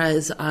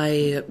 prioritize,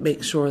 I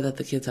make sure that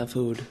the kids have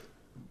food.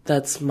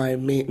 That's my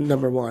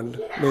number one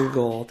main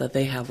goal, that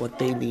they have what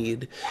they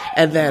need.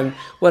 And then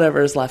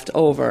whatever is left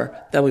over,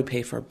 then we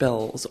pay for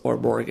bills or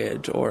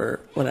mortgage or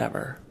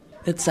whatever.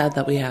 It's sad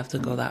that we have to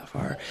go that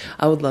far.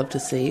 I would love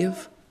to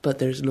save, but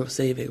there's no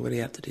saving when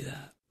you have to do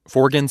that.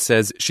 Forgan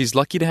says she's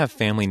lucky to have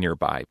family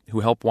nearby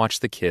who help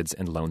watch the kids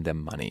and loan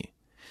them money.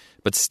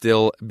 But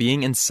still,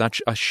 being in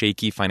such a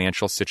shaky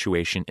financial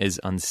situation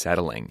is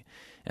unsettling,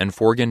 and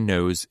Forgan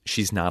knows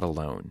she's not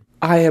alone.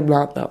 I am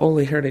not the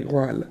only hurting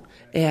one,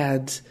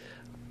 and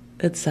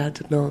it's sad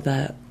to know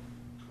that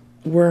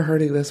we're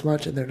hurting this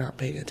much and they're not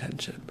paying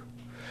attention.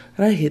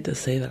 And I hate to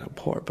say that I'm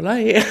poor, but I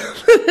am.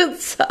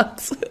 It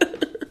sucks.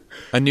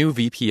 A new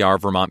VPR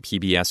Vermont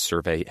PBS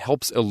survey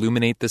helps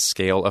illuminate the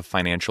scale of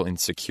financial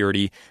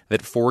insecurity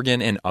that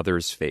Forgan and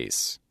others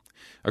face.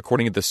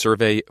 According to the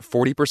survey,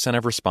 40%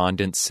 of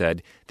respondents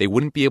said they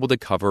wouldn't be able to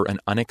cover an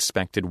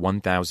unexpected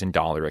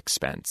 $1,000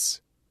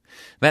 expense.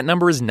 That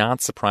number is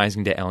not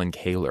surprising to Ellen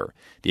Kaler,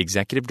 the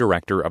executive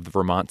director of the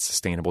Vermont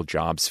Sustainable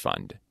Jobs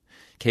Fund.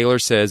 Kaler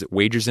says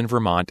wages in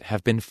Vermont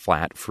have been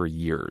flat for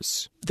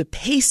years. The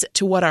pace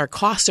to what our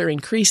costs are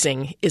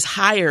increasing is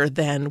higher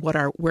than what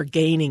we're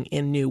gaining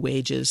in new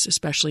wages,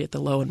 especially at the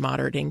low and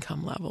moderate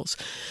income levels.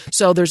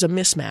 So there's a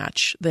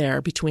mismatch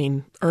there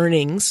between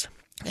earnings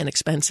and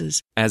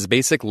expenses. As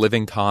basic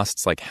living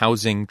costs like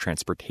housing,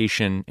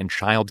 transportation, and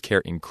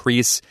childcare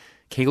increase,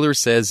 Kaler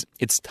says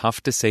it's tough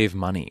to save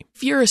money.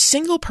 If you're a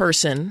single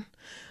person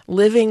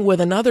living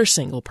with another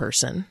single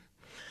person,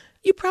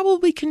 you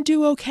probably can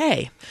do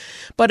okay.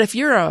 But if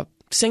you're a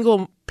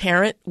single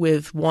parent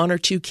with 1 or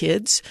 2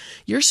 kids,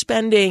 you're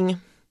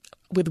spending,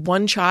 with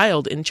one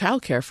child in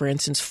childcare, for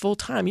instance, full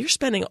time, you're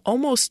spending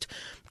almost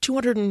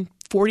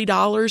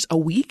 $240 a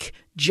week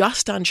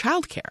just on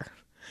childcare.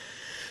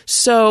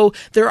 So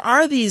there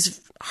are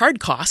these hard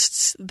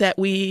costs that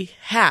we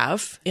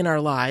have in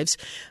our lives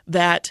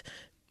that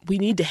we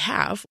need to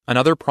have.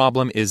 Another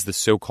problem is the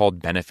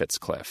so-called benefits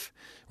cliff,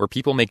 where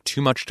people make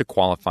too much to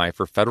qualify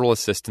for federal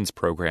assistance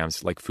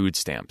programs like food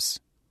stamps.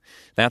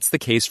 That's the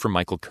case for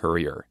Michael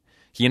Currier.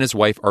 He and his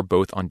wife are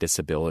both on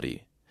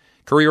disability.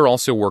 Currier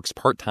also works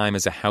part-time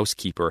as a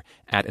housekeeper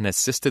at an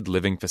assisted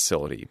living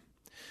facility.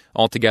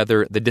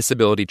 Altogether, the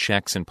disability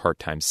checks and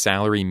part-time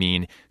salary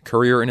mean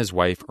Currier and his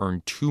wife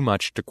earn too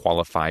much to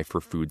qualify for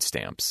food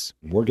stamps.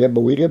 We get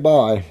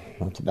by.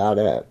 That's about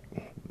it.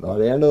 By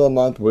the end of the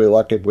month, we're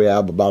lucky if we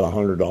have about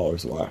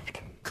 $100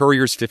 left.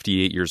 Currier's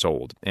 58 years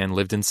old and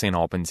lived in St.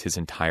 Albans his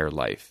entire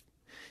life.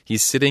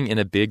 He's sitting in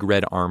a big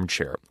red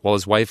armchair while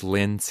his wife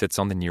Lynn sits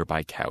on the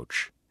nearby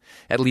couch.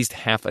 At least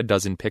half a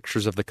dozen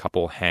pictures of the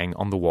couple hang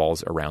on the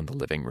walls around the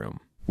living room.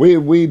 We've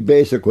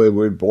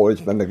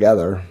always been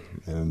together,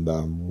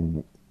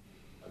 and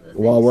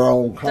we're our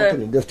own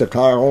company, just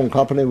our own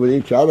company with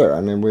each other.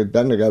 I mean, we've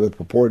been together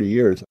for 40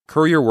 years.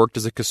 Currier worked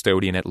as a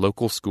custodian at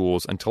local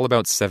schools until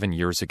about 7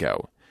 years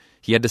ago.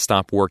 He had to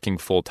stop working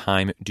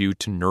full-time due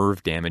to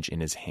nerve damage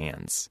in his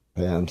hands.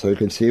 And so you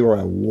can see where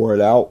I wore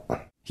it out.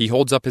 He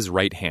holds up his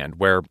right hand,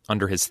 where,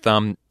 under his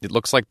thumb, it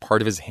looks like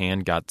part of his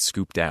hand got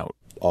scooped out.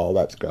 All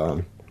that's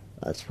gone.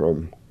 That's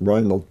from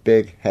running those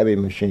big, heavy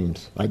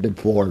machines. I did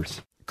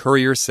floors.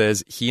 Currier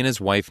says he and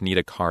his wife need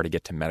a car to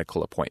get to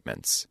medical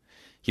appointments.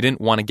 He didn't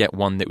want to get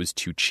one that was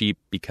too cheap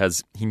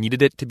because he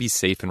needed it to be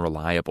safe and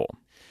reliable.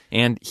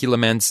 And he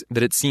laments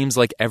that it seems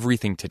like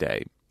everything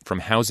today, from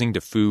housing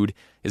to food,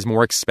 is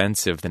more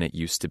expensive than it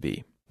used to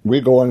be.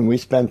 We go and we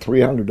spend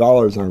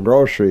 $300 on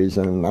groceries,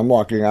 and I'm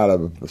walking out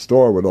of the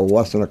store with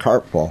less than a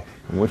cart full.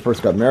 When we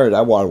first got married,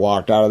 I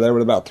walked out of there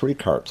with about 3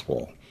 carts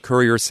full.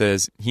 Currier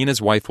says he and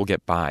his wife will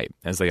get by,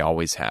 as they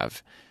always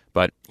have,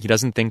 but he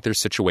doesn't think their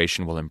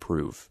situation will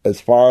improve. As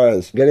far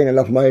as getting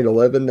enough money to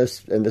live in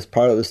this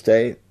part of the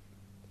state,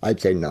 I'd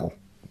say no.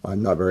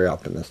 I'm not very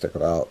optimistic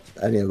about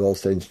any of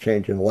those things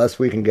changing unless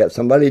we can get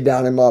somebody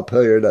down in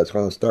Montpelier that's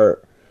going to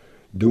start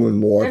doing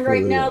more. And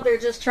right now they're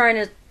just trying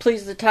to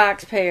please the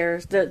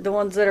taxpayers, the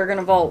ones that are going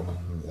to vote.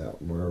 Yeah,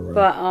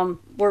 but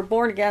we're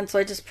born again, so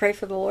I just pray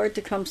for the Lord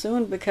to come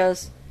soon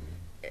because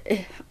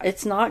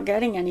it's not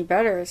getting any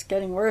better. It's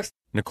getting worse.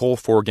 Nicole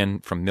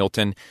Forgan from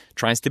Milton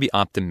tries to be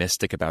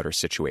optimistic about her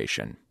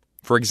situation.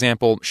 For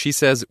example, she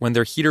says when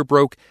their heater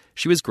broke,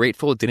 she was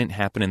grateful it didn't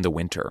happen in the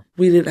winter.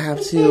 We didn't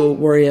have to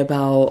worry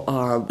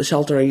about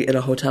sheltering in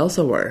a hotel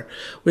somewhere.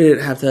 We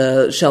didn't have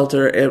to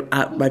shelter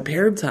at my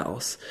parents'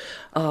 house.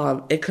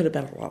 It could have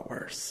been a lot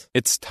worse.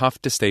 It's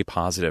tough to stay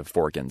positive,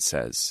 Forgan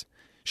says.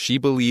 She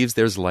believes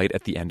there's light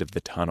at the end of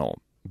the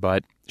tunnel,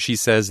 but she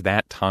says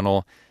that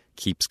tunnel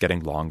keeps getting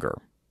longer.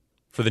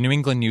 For the New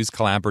England News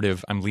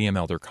Collaborative, I'm Liam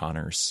Elder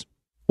Connors.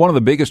 One of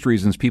the biggest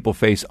reasons people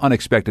face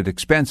unexpected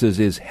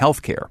expenses is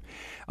health care.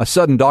 A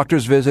sudden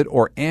doctor's visit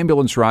or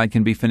ambulance ride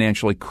can be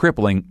financially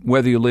crippling,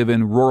 whether you live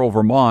in rural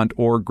Vermont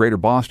or greater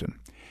Boston.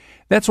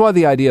 That's why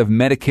the idea of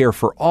Medicare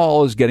for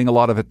all is getting a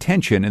lot of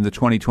attention in the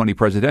 2020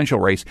 presidential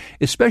race,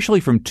 especially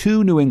from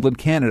two New England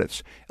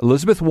candidates,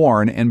 Elizabeth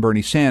Warren and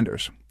Bernie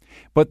Sanders.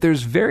 But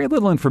there's very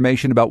little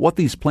information about what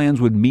these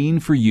plans would mean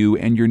for you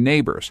and your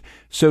neighbors.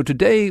 So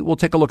today we'll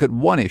take a look at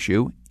one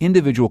issue,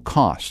 individual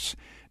costs.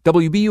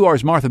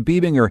 WBUR's Martha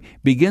Biebinger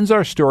begins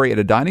our story at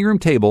a dining room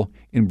table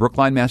in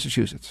Brookline,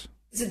 Massachusetts.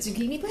 Is it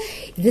zucchini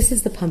bread? This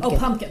is the pumpkin. Oh,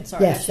 pumpkin,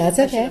 sorry. Yes, that's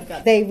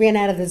okay. They ran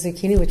out of the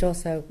zucchini, which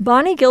also...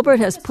 Bonnie Gilbert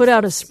has put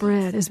out a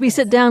spread as we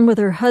sit down with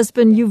her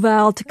husband,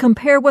 Yuval, to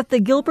compare what the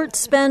Gilberts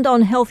spend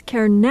on health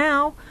care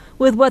now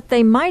with what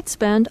they might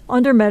spend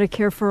under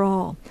Medicare for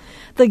All.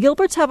 The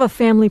Gilberts have a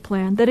family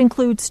plan that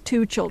includes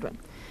 2 children.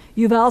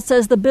 Yuval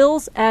says the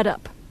bills add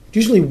up.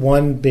 Usually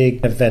one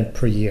big event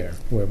per year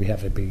where we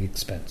have a big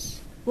expense.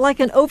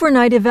 Like an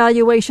overnight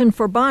evaluation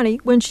for Bonnie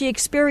when she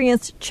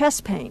experienced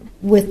chest pain.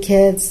 With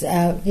kids,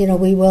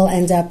 we will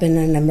end up in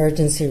an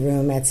emergency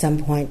room at some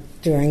point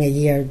during a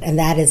year, and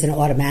that is an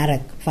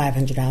automatic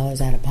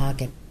 $500 out of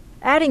pocket.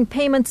 Adding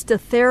payments to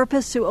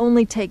therapists who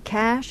only take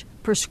cash,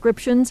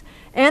 prescriptions,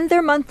 and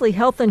their monthly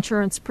health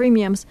insurance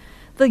premiums,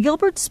 the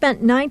Gilberts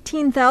spent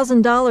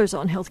 $19,000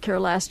 on health care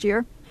last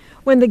year.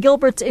 When the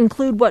Gilberts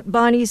include what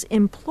Bonnie's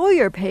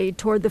employer paid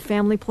toward the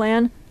family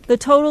plan, the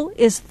total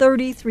is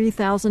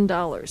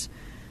 $33,000.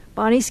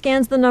 Bonnie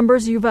scans the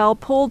numbers Yuval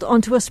pulled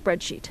onto a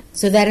spreadsheet.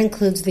 So that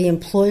includes the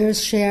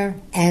employer's share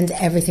and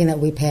everything that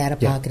we pay out of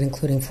pocket,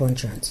 including for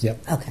insurance?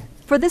 Yep. Okay.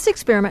 For this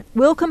experiment,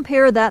 we'll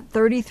compare that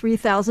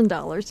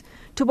 $33,000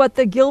 to what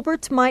the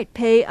Gilberts might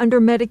pay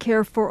under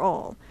Medicare for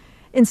All.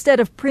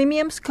 Instead of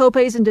premiums,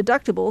 copays, and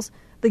deductibles,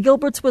 the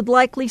Gilberts would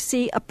likely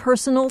see a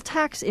personal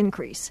tax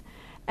increase,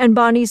 and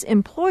Bonnie's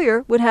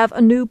employer would have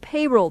a new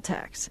payroll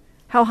tax.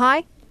 How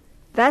high?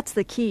 That's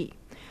the key.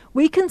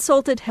 We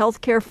consulted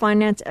healthcare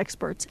finance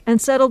experts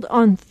and settled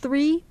on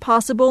 3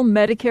 possible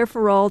Medicare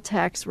for All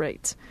tax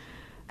rates.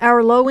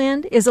 Our low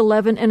end is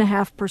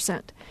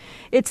 11.5%.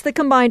 It's the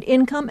combined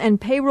income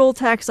and payroll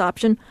tax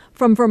option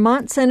from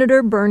Vermont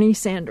Senator Bernie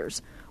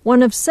Sanders,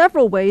 one of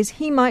several ways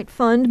he might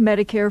fund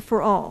Medicare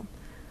for All.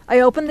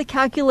 I opened the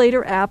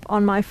calculator app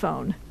on my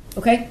phone.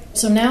 Okay,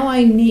 so now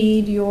I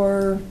need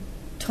your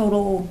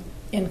total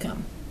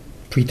income.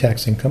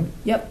 Pre-tax income?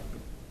 Yep.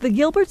 The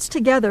Gilberts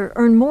together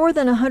earn more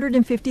than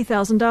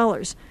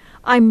 $150,000.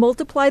 I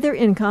multiply their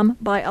income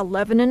by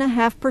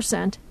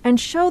 11.5% and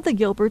show the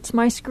Gilberts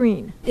my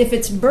screen. If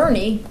it's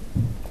Bernie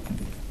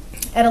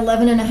at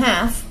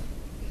 11.5,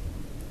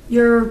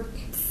 you're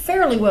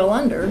fairly well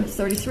under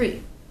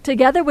 33.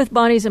 Together with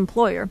Bonnie's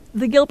employer,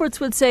 the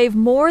Gilberts would save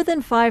more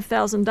than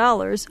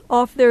 $5,000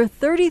 off their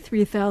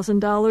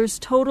 $33,000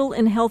 total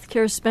in health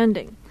care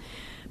spending.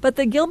 But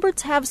the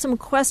Gilberts have some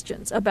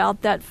questions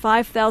about that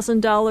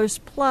 $5,000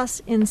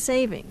 plus in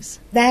savings.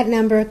 That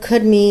number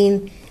could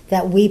mean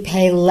that we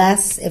pay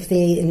less if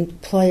the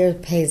employer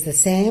pays the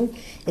same.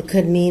 It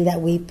could mean that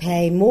we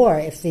pay more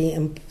if the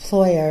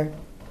employer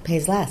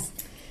pays less.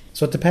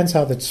 So it depends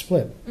how that's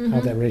split, how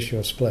that ratio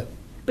is split.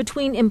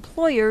 Between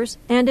employers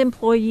and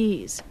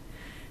employees.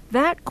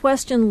 That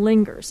question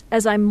lingers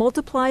as I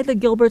multiply the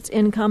Gilberts'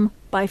 income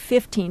by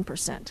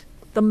 15%,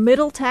 the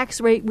middle tax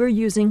rate we're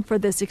using for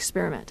this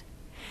experiment.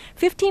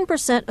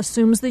 15%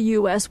 assumes the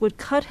U.S. would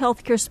cut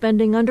healthcare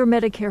spending under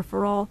Medicare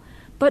for All,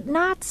 but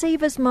not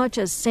save as much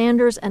as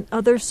Sanders and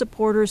other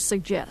supporters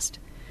suggest.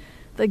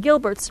 The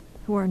Gilberts,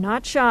 who are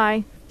not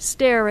shy,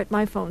 stare at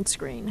my phone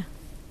screen.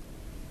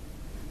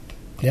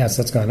 Yes,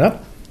 that's gone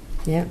up.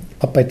 Yeah.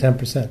 Up by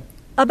 10%.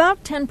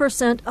 About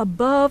 10%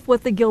 above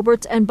what the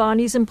Gilberts and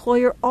Bonnie's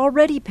employer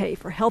already pay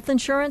for health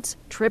insurance,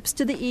 trips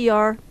to the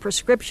ER,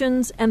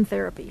 prescriptions, and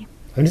therapy.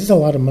 I mean, this is a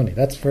lot of money.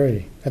 That's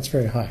very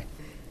high.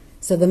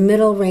 So the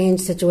middle range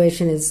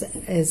situation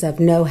is of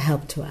no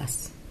help to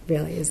us,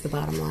 really, is the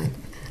bottom line.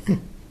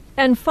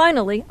 And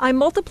finally, I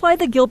multiply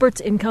the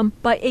Gilberts' income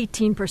by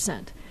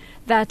 18%.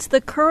 That's the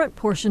current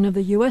portion of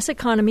the U.S.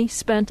 economy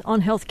spent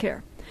on health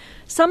care.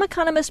 Some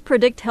economists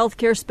predict health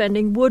care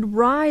spending would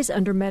rise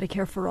under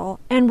Medicare for All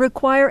and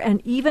require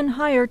an even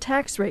higher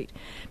tax rate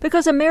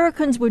because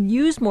Americans would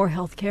use more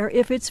health care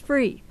if it's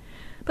free.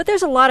 But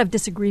there's a lot of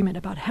disagreement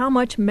about how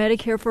much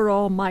Medicare for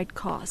All might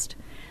cost.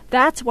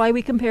 That's why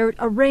we compared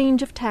a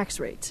range of tax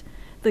rates.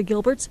 The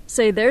Gilberts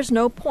say there's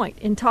no point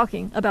in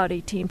talking about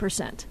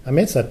 18%. I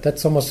mean,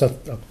 that's almost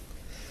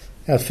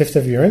a fifth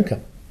of your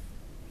income.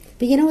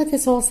 But you know what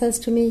this all says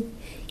to me?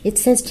 It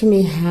says to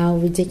me how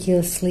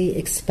ridiculously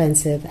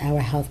expensive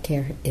our health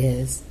care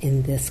is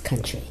in this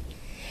country.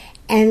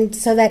 And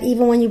so that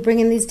even when you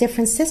bring in these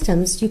different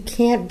systems, you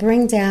can't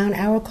bring down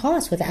our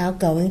costs without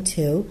going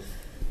to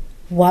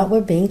what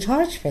we're being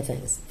charged for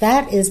things.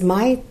 That is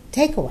my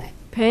takeaway.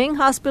 Paying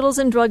hospitals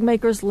and drug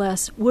makers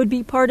less would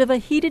be part of a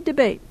heated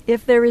debate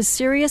if there is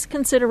serious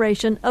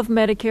consideration of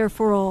Medicare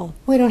for all.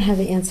 We don't have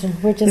the answer.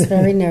 We're just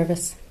very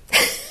nervous.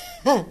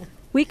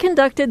 We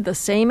conducted the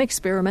same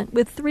experiment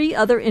with 3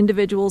 other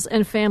individuals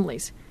and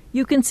families.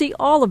 You can see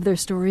all of their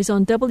stories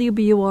on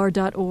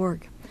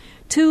WBUR.org.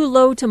 2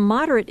 low to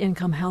moderate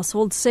income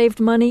households saved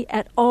money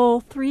at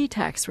all 3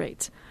 tax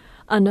rates.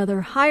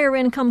 Another higher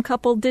income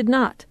couple did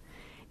not.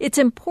 It's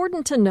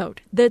important to note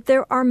that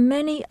there are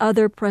many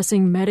other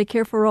pressing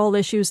Medicare for all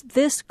issues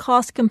this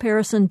cost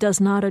comparison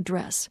does not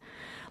address,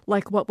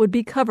 like what would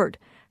be covered,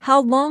 how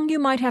long you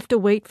might have to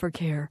wait for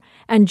care,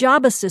 and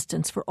job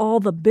assistance for all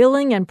the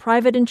billing and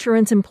private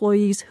insurance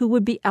employees who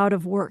would be out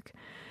of work.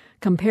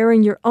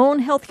 Comparing your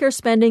own healthcare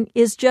spending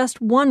is just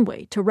one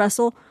way to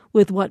wrestle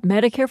with what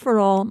Medicare for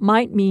All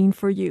might mean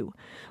for you.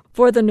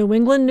 For the New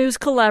England News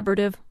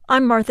Collaborative,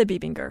 I'm Martha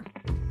Biebinger.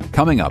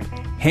 Coming up,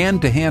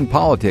 hand-to-hand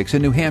politics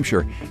in New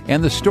Hampshire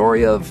and the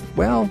story of,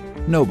 well,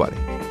 nobody.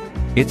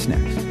 It's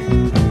next.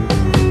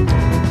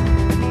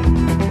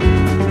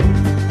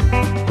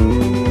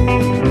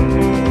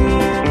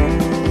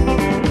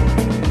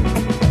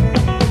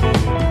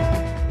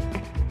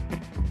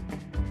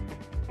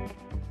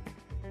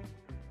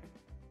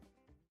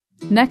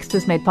 Next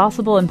is made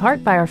possible in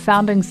part by our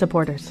founding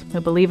supporters who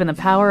believe in the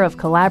power of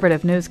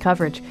collaborative news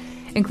coverage,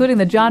 including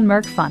the John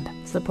Merck Fund,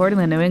 supporting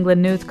the New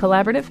England News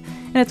Collaborative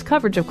and its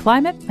coverage of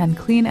climate and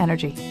clean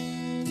energy.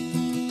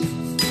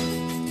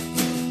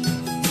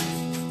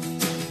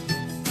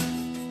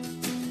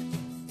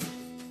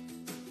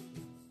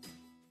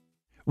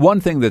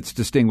 One thing that's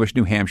distinguished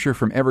New Hampshire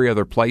from every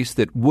other place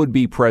that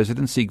would-be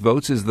presidents seek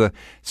votes is the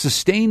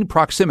sustained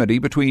proximity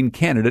between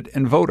candidate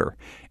and voter.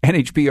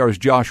 NHPR's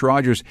Josh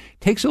Rogers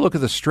takes a look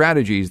at the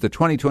strategies the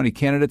 2020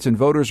 candidates and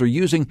voters are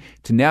using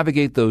to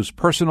navigate those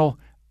personal,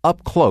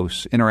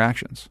 up-close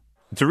interactions.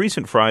 It's a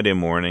recent Friday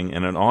morning,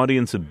 and an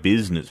audience of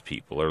business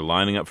people are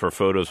lining up for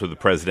photos with the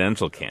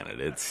presidential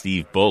candidate,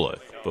 Steve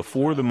Bullock,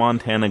 before the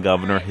Montana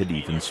governor had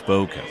even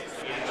spoken.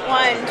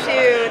 1, 2,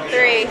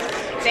 3.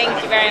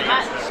 Thank you very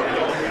much.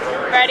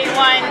 Ready?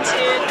 1,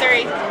 2,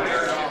 3.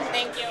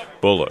 Thank you.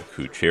 Bullock,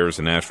 who chairs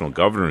the National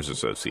Governors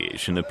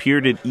Association,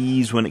 appeared at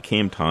ease when it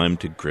came time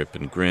to grip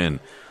and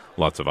grin.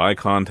 Lots of eye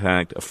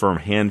contact, a firm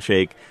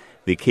handshake,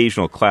 the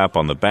occasional clap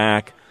on the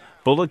back.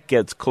 Bullock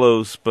gets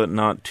close, but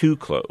not too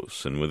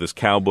close, and with his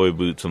cowboy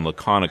boots and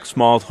laconic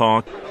small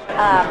talk...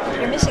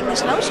 You're missing the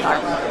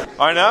snowstorm.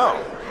 I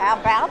know. How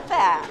about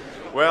that?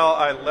 Well,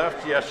 I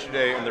left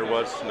yesterday and there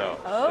was snow.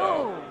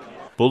 Oh. So.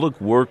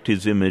 Bullock worked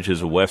his image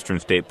as a Western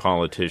state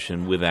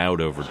politician without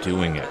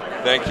overdoing it.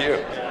 Thank you.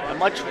 I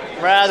much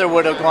rather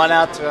would have gone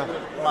out to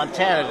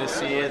Montana to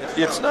see it.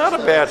 It's not a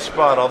bad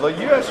spot, although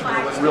you have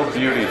some real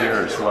beauty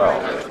here as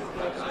well.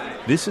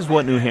 This is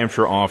what New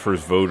Hampshire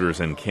offers voters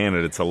and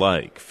candidates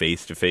alike: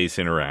 face-to-face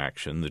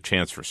interaction, the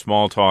chance for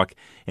small talk,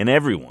 and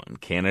everyone,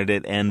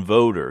 candidate and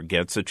voter,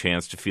 gets a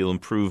chance to feel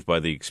improved by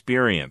the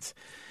experience.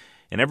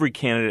 And every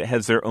candidate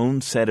has their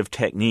own set of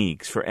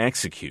techniques for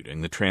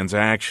executing the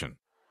transaction.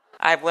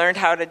 I've learned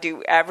how to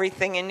do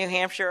everything in New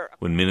Hampshire.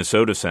 When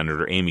Minnesota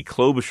Senator Amy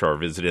Klobuchar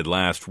visited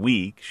last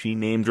week, she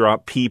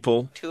name-dropped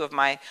people. 2 of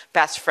my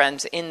best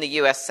friends in the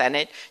U.S.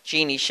 Senate,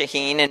 Jeannie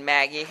Shaheen and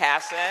Maggie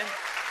Hassan.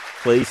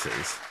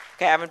 Places.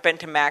 Okay, I haven't been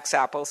to Max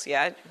Apples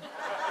yet.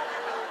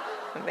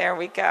 There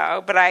we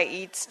go. But I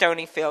eat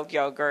Stonyfield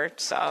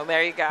yogurt, so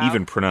there you go.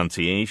 Even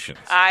pronunciations.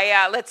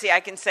 Let's see, I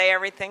can say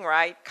everything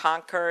right.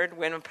 Concord,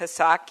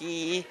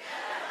 Winnipesaukee,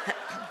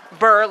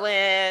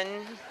 Berlin.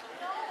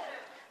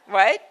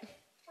 What?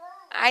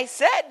 I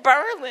said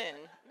Berlin.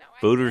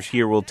 Voters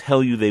here will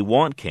tell you they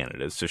want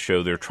candidates to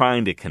show they're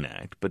trying to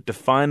connect, but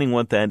defining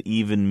what that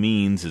even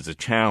means is a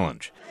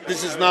challenge.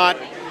 This is not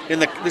in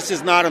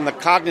the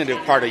cognitive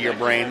part of your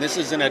brain. This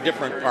is in a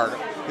different part.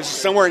 This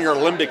is somewhere in your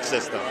limbic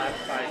system.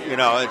 You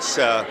know, it's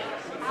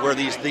where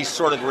these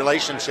sort of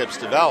relationships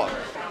develop.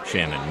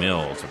 Shannon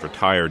Mills, a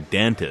retired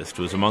dentist,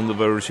 was among the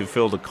voters who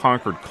filled a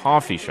Concord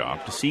coffee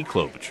shop to see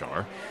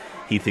Klobuchar.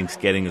 He thinks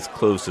getting as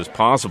close as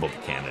possible to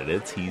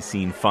candidates, he's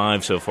seen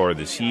 5 so far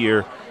this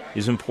year,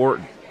 is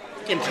important.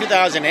 In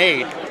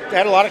 2008, I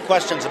had a lot of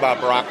questions about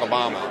Barack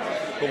Obama.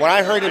 But when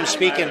I heard him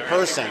speak in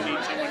person,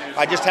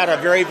 I just had a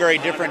very, very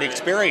different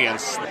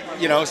experience.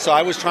 You know, so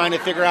I was trying to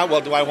figure out,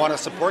 well, do I want to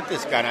support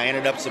this guy? And I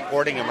ended up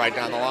supporting him right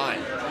down the line.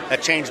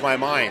 That changed my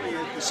mind,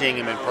 seeing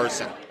him in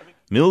person.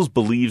 Mills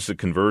believes the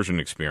conversion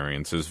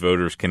experiences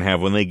voters can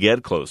have when they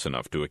get close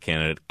enough to a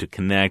candidate to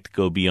connect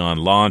go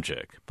beyond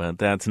logic. But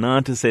that's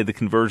not to say the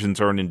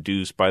conversions aren't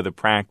induced by the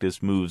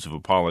practice moves of a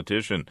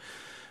politician.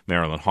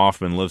 Marilyn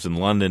Hoffman lives in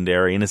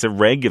Londonderry and is a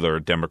regular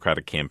at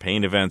Democratic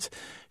campaign events.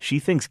 She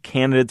thinks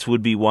candidates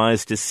would be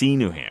wise to see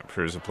New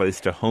Hampshire as a place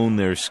to hone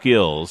their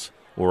skills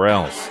or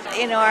else.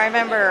 I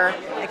remember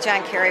like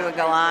John Kerry would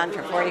go on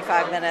for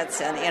 45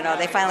 minutes and,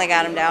 they finally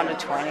got him down to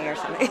 20 or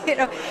something,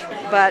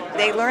 But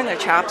they learn their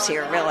chops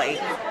here, really.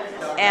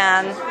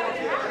 And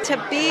to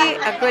be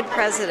a good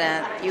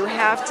president, you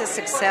have to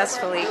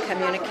successfully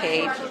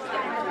communicate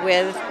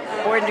with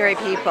ordinary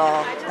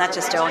people, not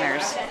just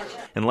donors.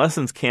 And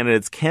lessons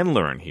candidates can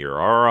learn here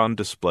are on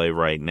display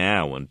right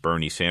now. When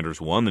Bernie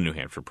Sanders won the New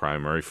Hampshire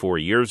primary 4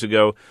 years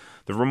ago,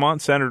 the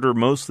Vermont senator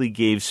mostly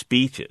gave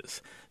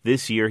speeches.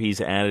 This year,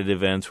 he's added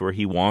events where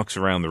he walks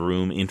around the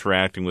room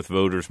interacting with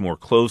voters more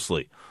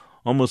closely,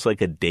 almost like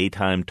a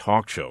daytime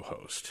talk show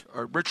host.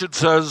 Richard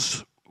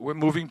says we're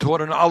moving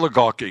toward an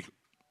oligarchy.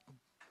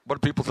 What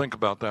do people think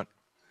about that?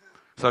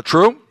 Is that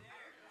true?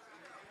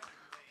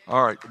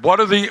 All right. What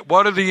are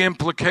the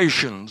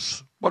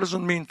implications? What does it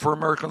mean for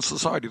American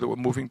society that we're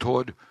moving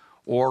toward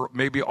or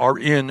maybe are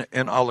in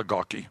an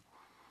oligarchy?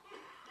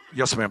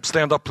 Yes, ma'am.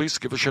 Stand up, please.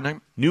 Give us your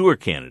name. Newer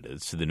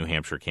candidates to the New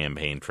Hampshire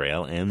campaign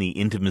trail and the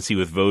intimacy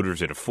with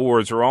voters it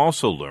affords are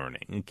also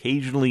learning,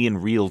 occasionally in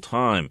real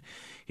time.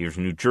 Here's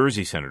New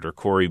Jersey Senator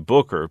Cory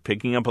Booker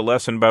picking up a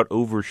lesson about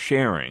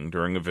oversharing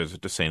during a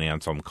visit to St.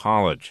 Anselm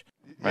College.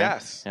 Right?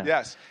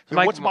 Yes. So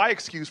what's my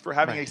excuse for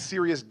having a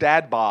serious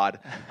dad bod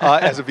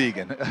as a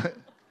vegan?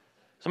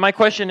 So my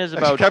question is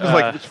about... Kevin's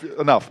like,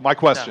 enough. My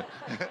question.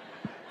 No.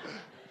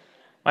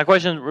 My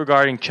question is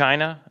regarding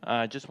China.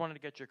 Just wanted to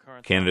get your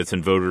current... Candidates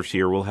and voters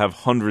here will have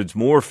hundreds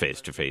more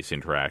face-to-face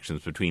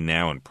interactions between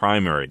now and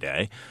primary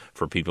day.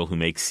 For people who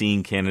make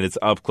seeing candidates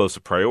up close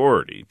a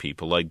priority,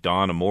 people like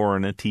Donna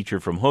Moran, a teacher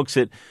from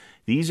Hooksett,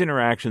 these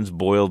interactions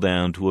boil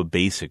down to a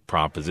basic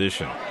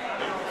proposition.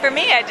 For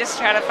me, I just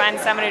try to find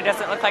someone who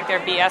doesn't look like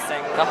they're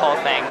BSing the whole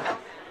thing.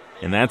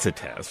 And that's a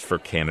test for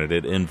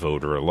candidate and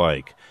voter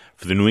alike.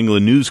 For the New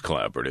England News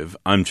Collaborative,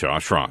 I'm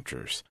Josh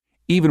Rogers.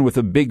 Even with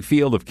a big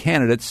field of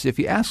candidates, if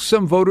you ask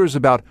some voters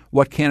about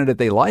what candidate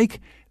they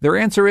like, their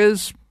answer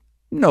is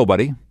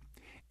nobody.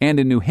 And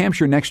in New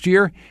Hampshire next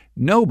year,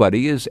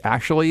 nobody is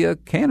actually a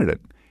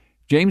candidate.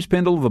 James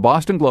Pindle of the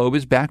Boston Globe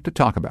is back to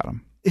talk about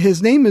him.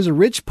 His name is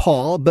Rich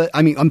Paul,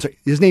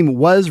 his name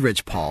was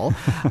Rich Paul.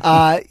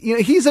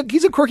 He's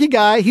a quirky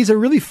guy. He's a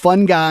really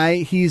fun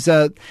guy. He's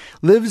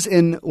lives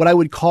in what I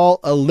would call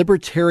a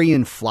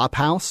libertarian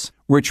flophouse.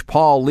 Rich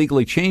Paul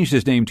legally changed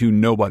his name to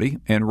Nobody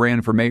and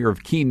ran for mayor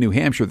of Keene, New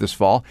Hampshire this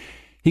fall.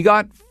 He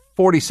got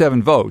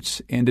 47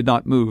 votes and did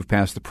not move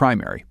past the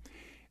primary.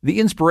 The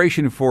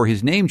inspiration for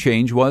his name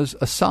change was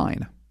a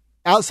sign.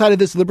 Outside of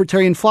this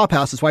libertarian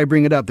flophouse, that's why I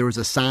bring it up. There was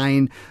a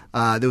sign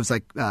that was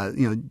like,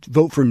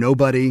 vote for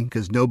nobody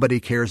because nobody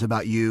cares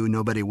about you,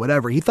 nobody,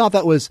 whatever. He thought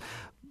that was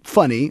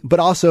funny, but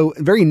also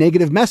a very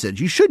negative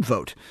message. You should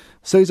vote.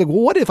 So he's like, well,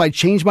 what if I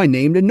change my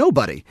name to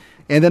Nobody?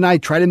 And then I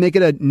try to make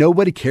it a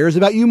nobody cares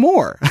about you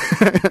more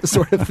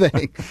sort of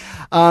thing.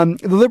 The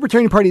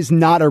Libertarian Party is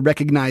not a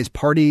recognized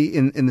party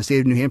in the state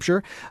of New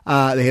Hampshire.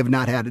 They have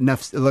not had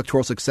enough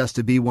electoral success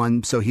to be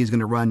one. So he's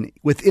going to run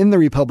within the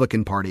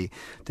Republican Party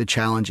to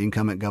challenge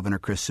incumbent Governor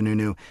Chris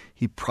Sununu.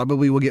 He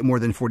probably will get more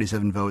than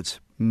 47 votes,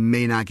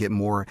 may not get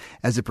more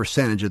as a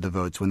percentage of the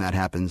votes when that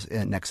happens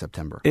next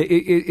September.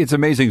 It's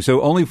amazing.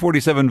 So only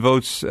 47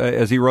 votes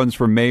as he runs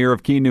for mayor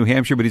of Keene, New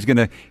Hampshire, but he's going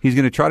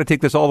to try to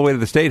take this all the way to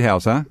the State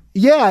House, huh?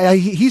 Yeah,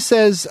 he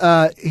says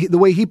the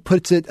way he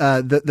puts it,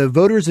 the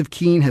voters of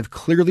Keene have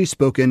clearly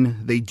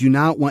spoken. They do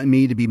not want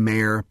me to be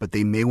mayor, but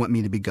they may want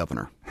me to be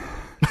governor.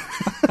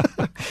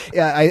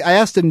 Yeah, I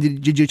asked him,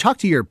 did you talk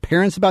to your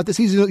parents about this?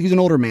 He's an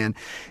older man.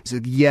 He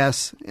said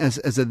yes, as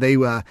they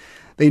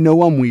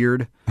know I'm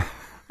weird.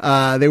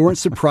 They weren't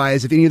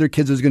surprised if any of their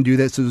kids was going to do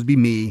this, so it would be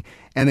me.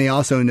 And they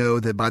also know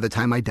that by the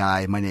time I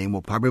die, my name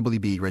will probably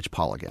be Rich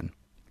Paul again.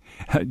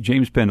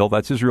 James Pindle,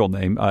 that's his real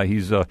name.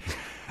 He's a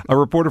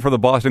reporter for the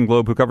Boston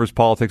Globe who covers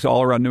politics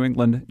all around New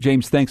England.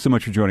 James, thanks so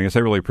much for joining us. I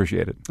really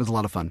appreciate it. It was a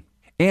lot of fun.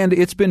 And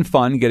it's been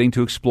fun getting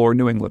to explore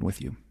New England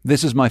with you.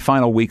 This is my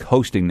final week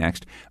hosting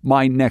Next.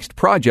 My next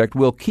project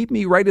will keep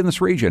me right in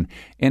this region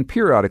and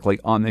periodically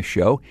on this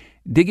show,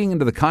 digging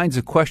into the kinds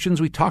of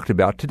questions we talked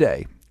about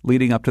today,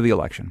 leading up to the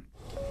election.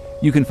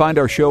 You can find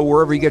our show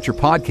wherever you get your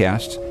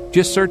podcasts.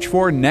 Just search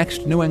for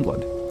Next New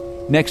England.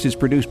 Next is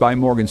produced by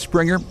Morgan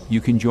Springer.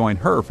 You can join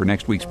her for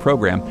next week's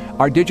program.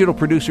 Our digital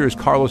producer is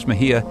Carlos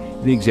Mejia.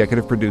 The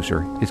executive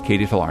producer is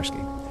Katie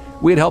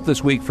Tolarski. We had help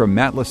this week from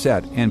Matt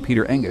Lissette and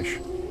Peter Engish.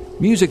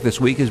 Music this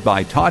week is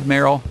by Todd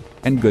Merrill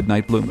and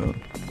Goodnight Blue Moon.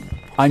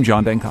 I'm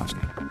John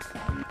Dankosky.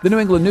 The New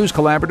England News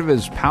Collaborative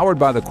is powered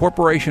by the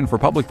Corporation for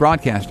Public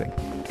Broadcasting,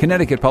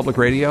 Connecticut Public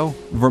Radio,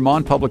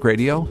 Vermont Public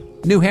Radio,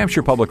 New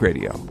Hampshire Public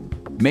Radio,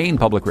 Maine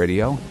Public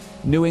Radio,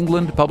 New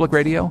England Public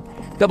Radio,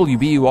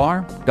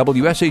 WBUR,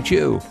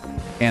 WSHU,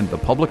 and the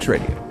Public's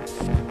Radio.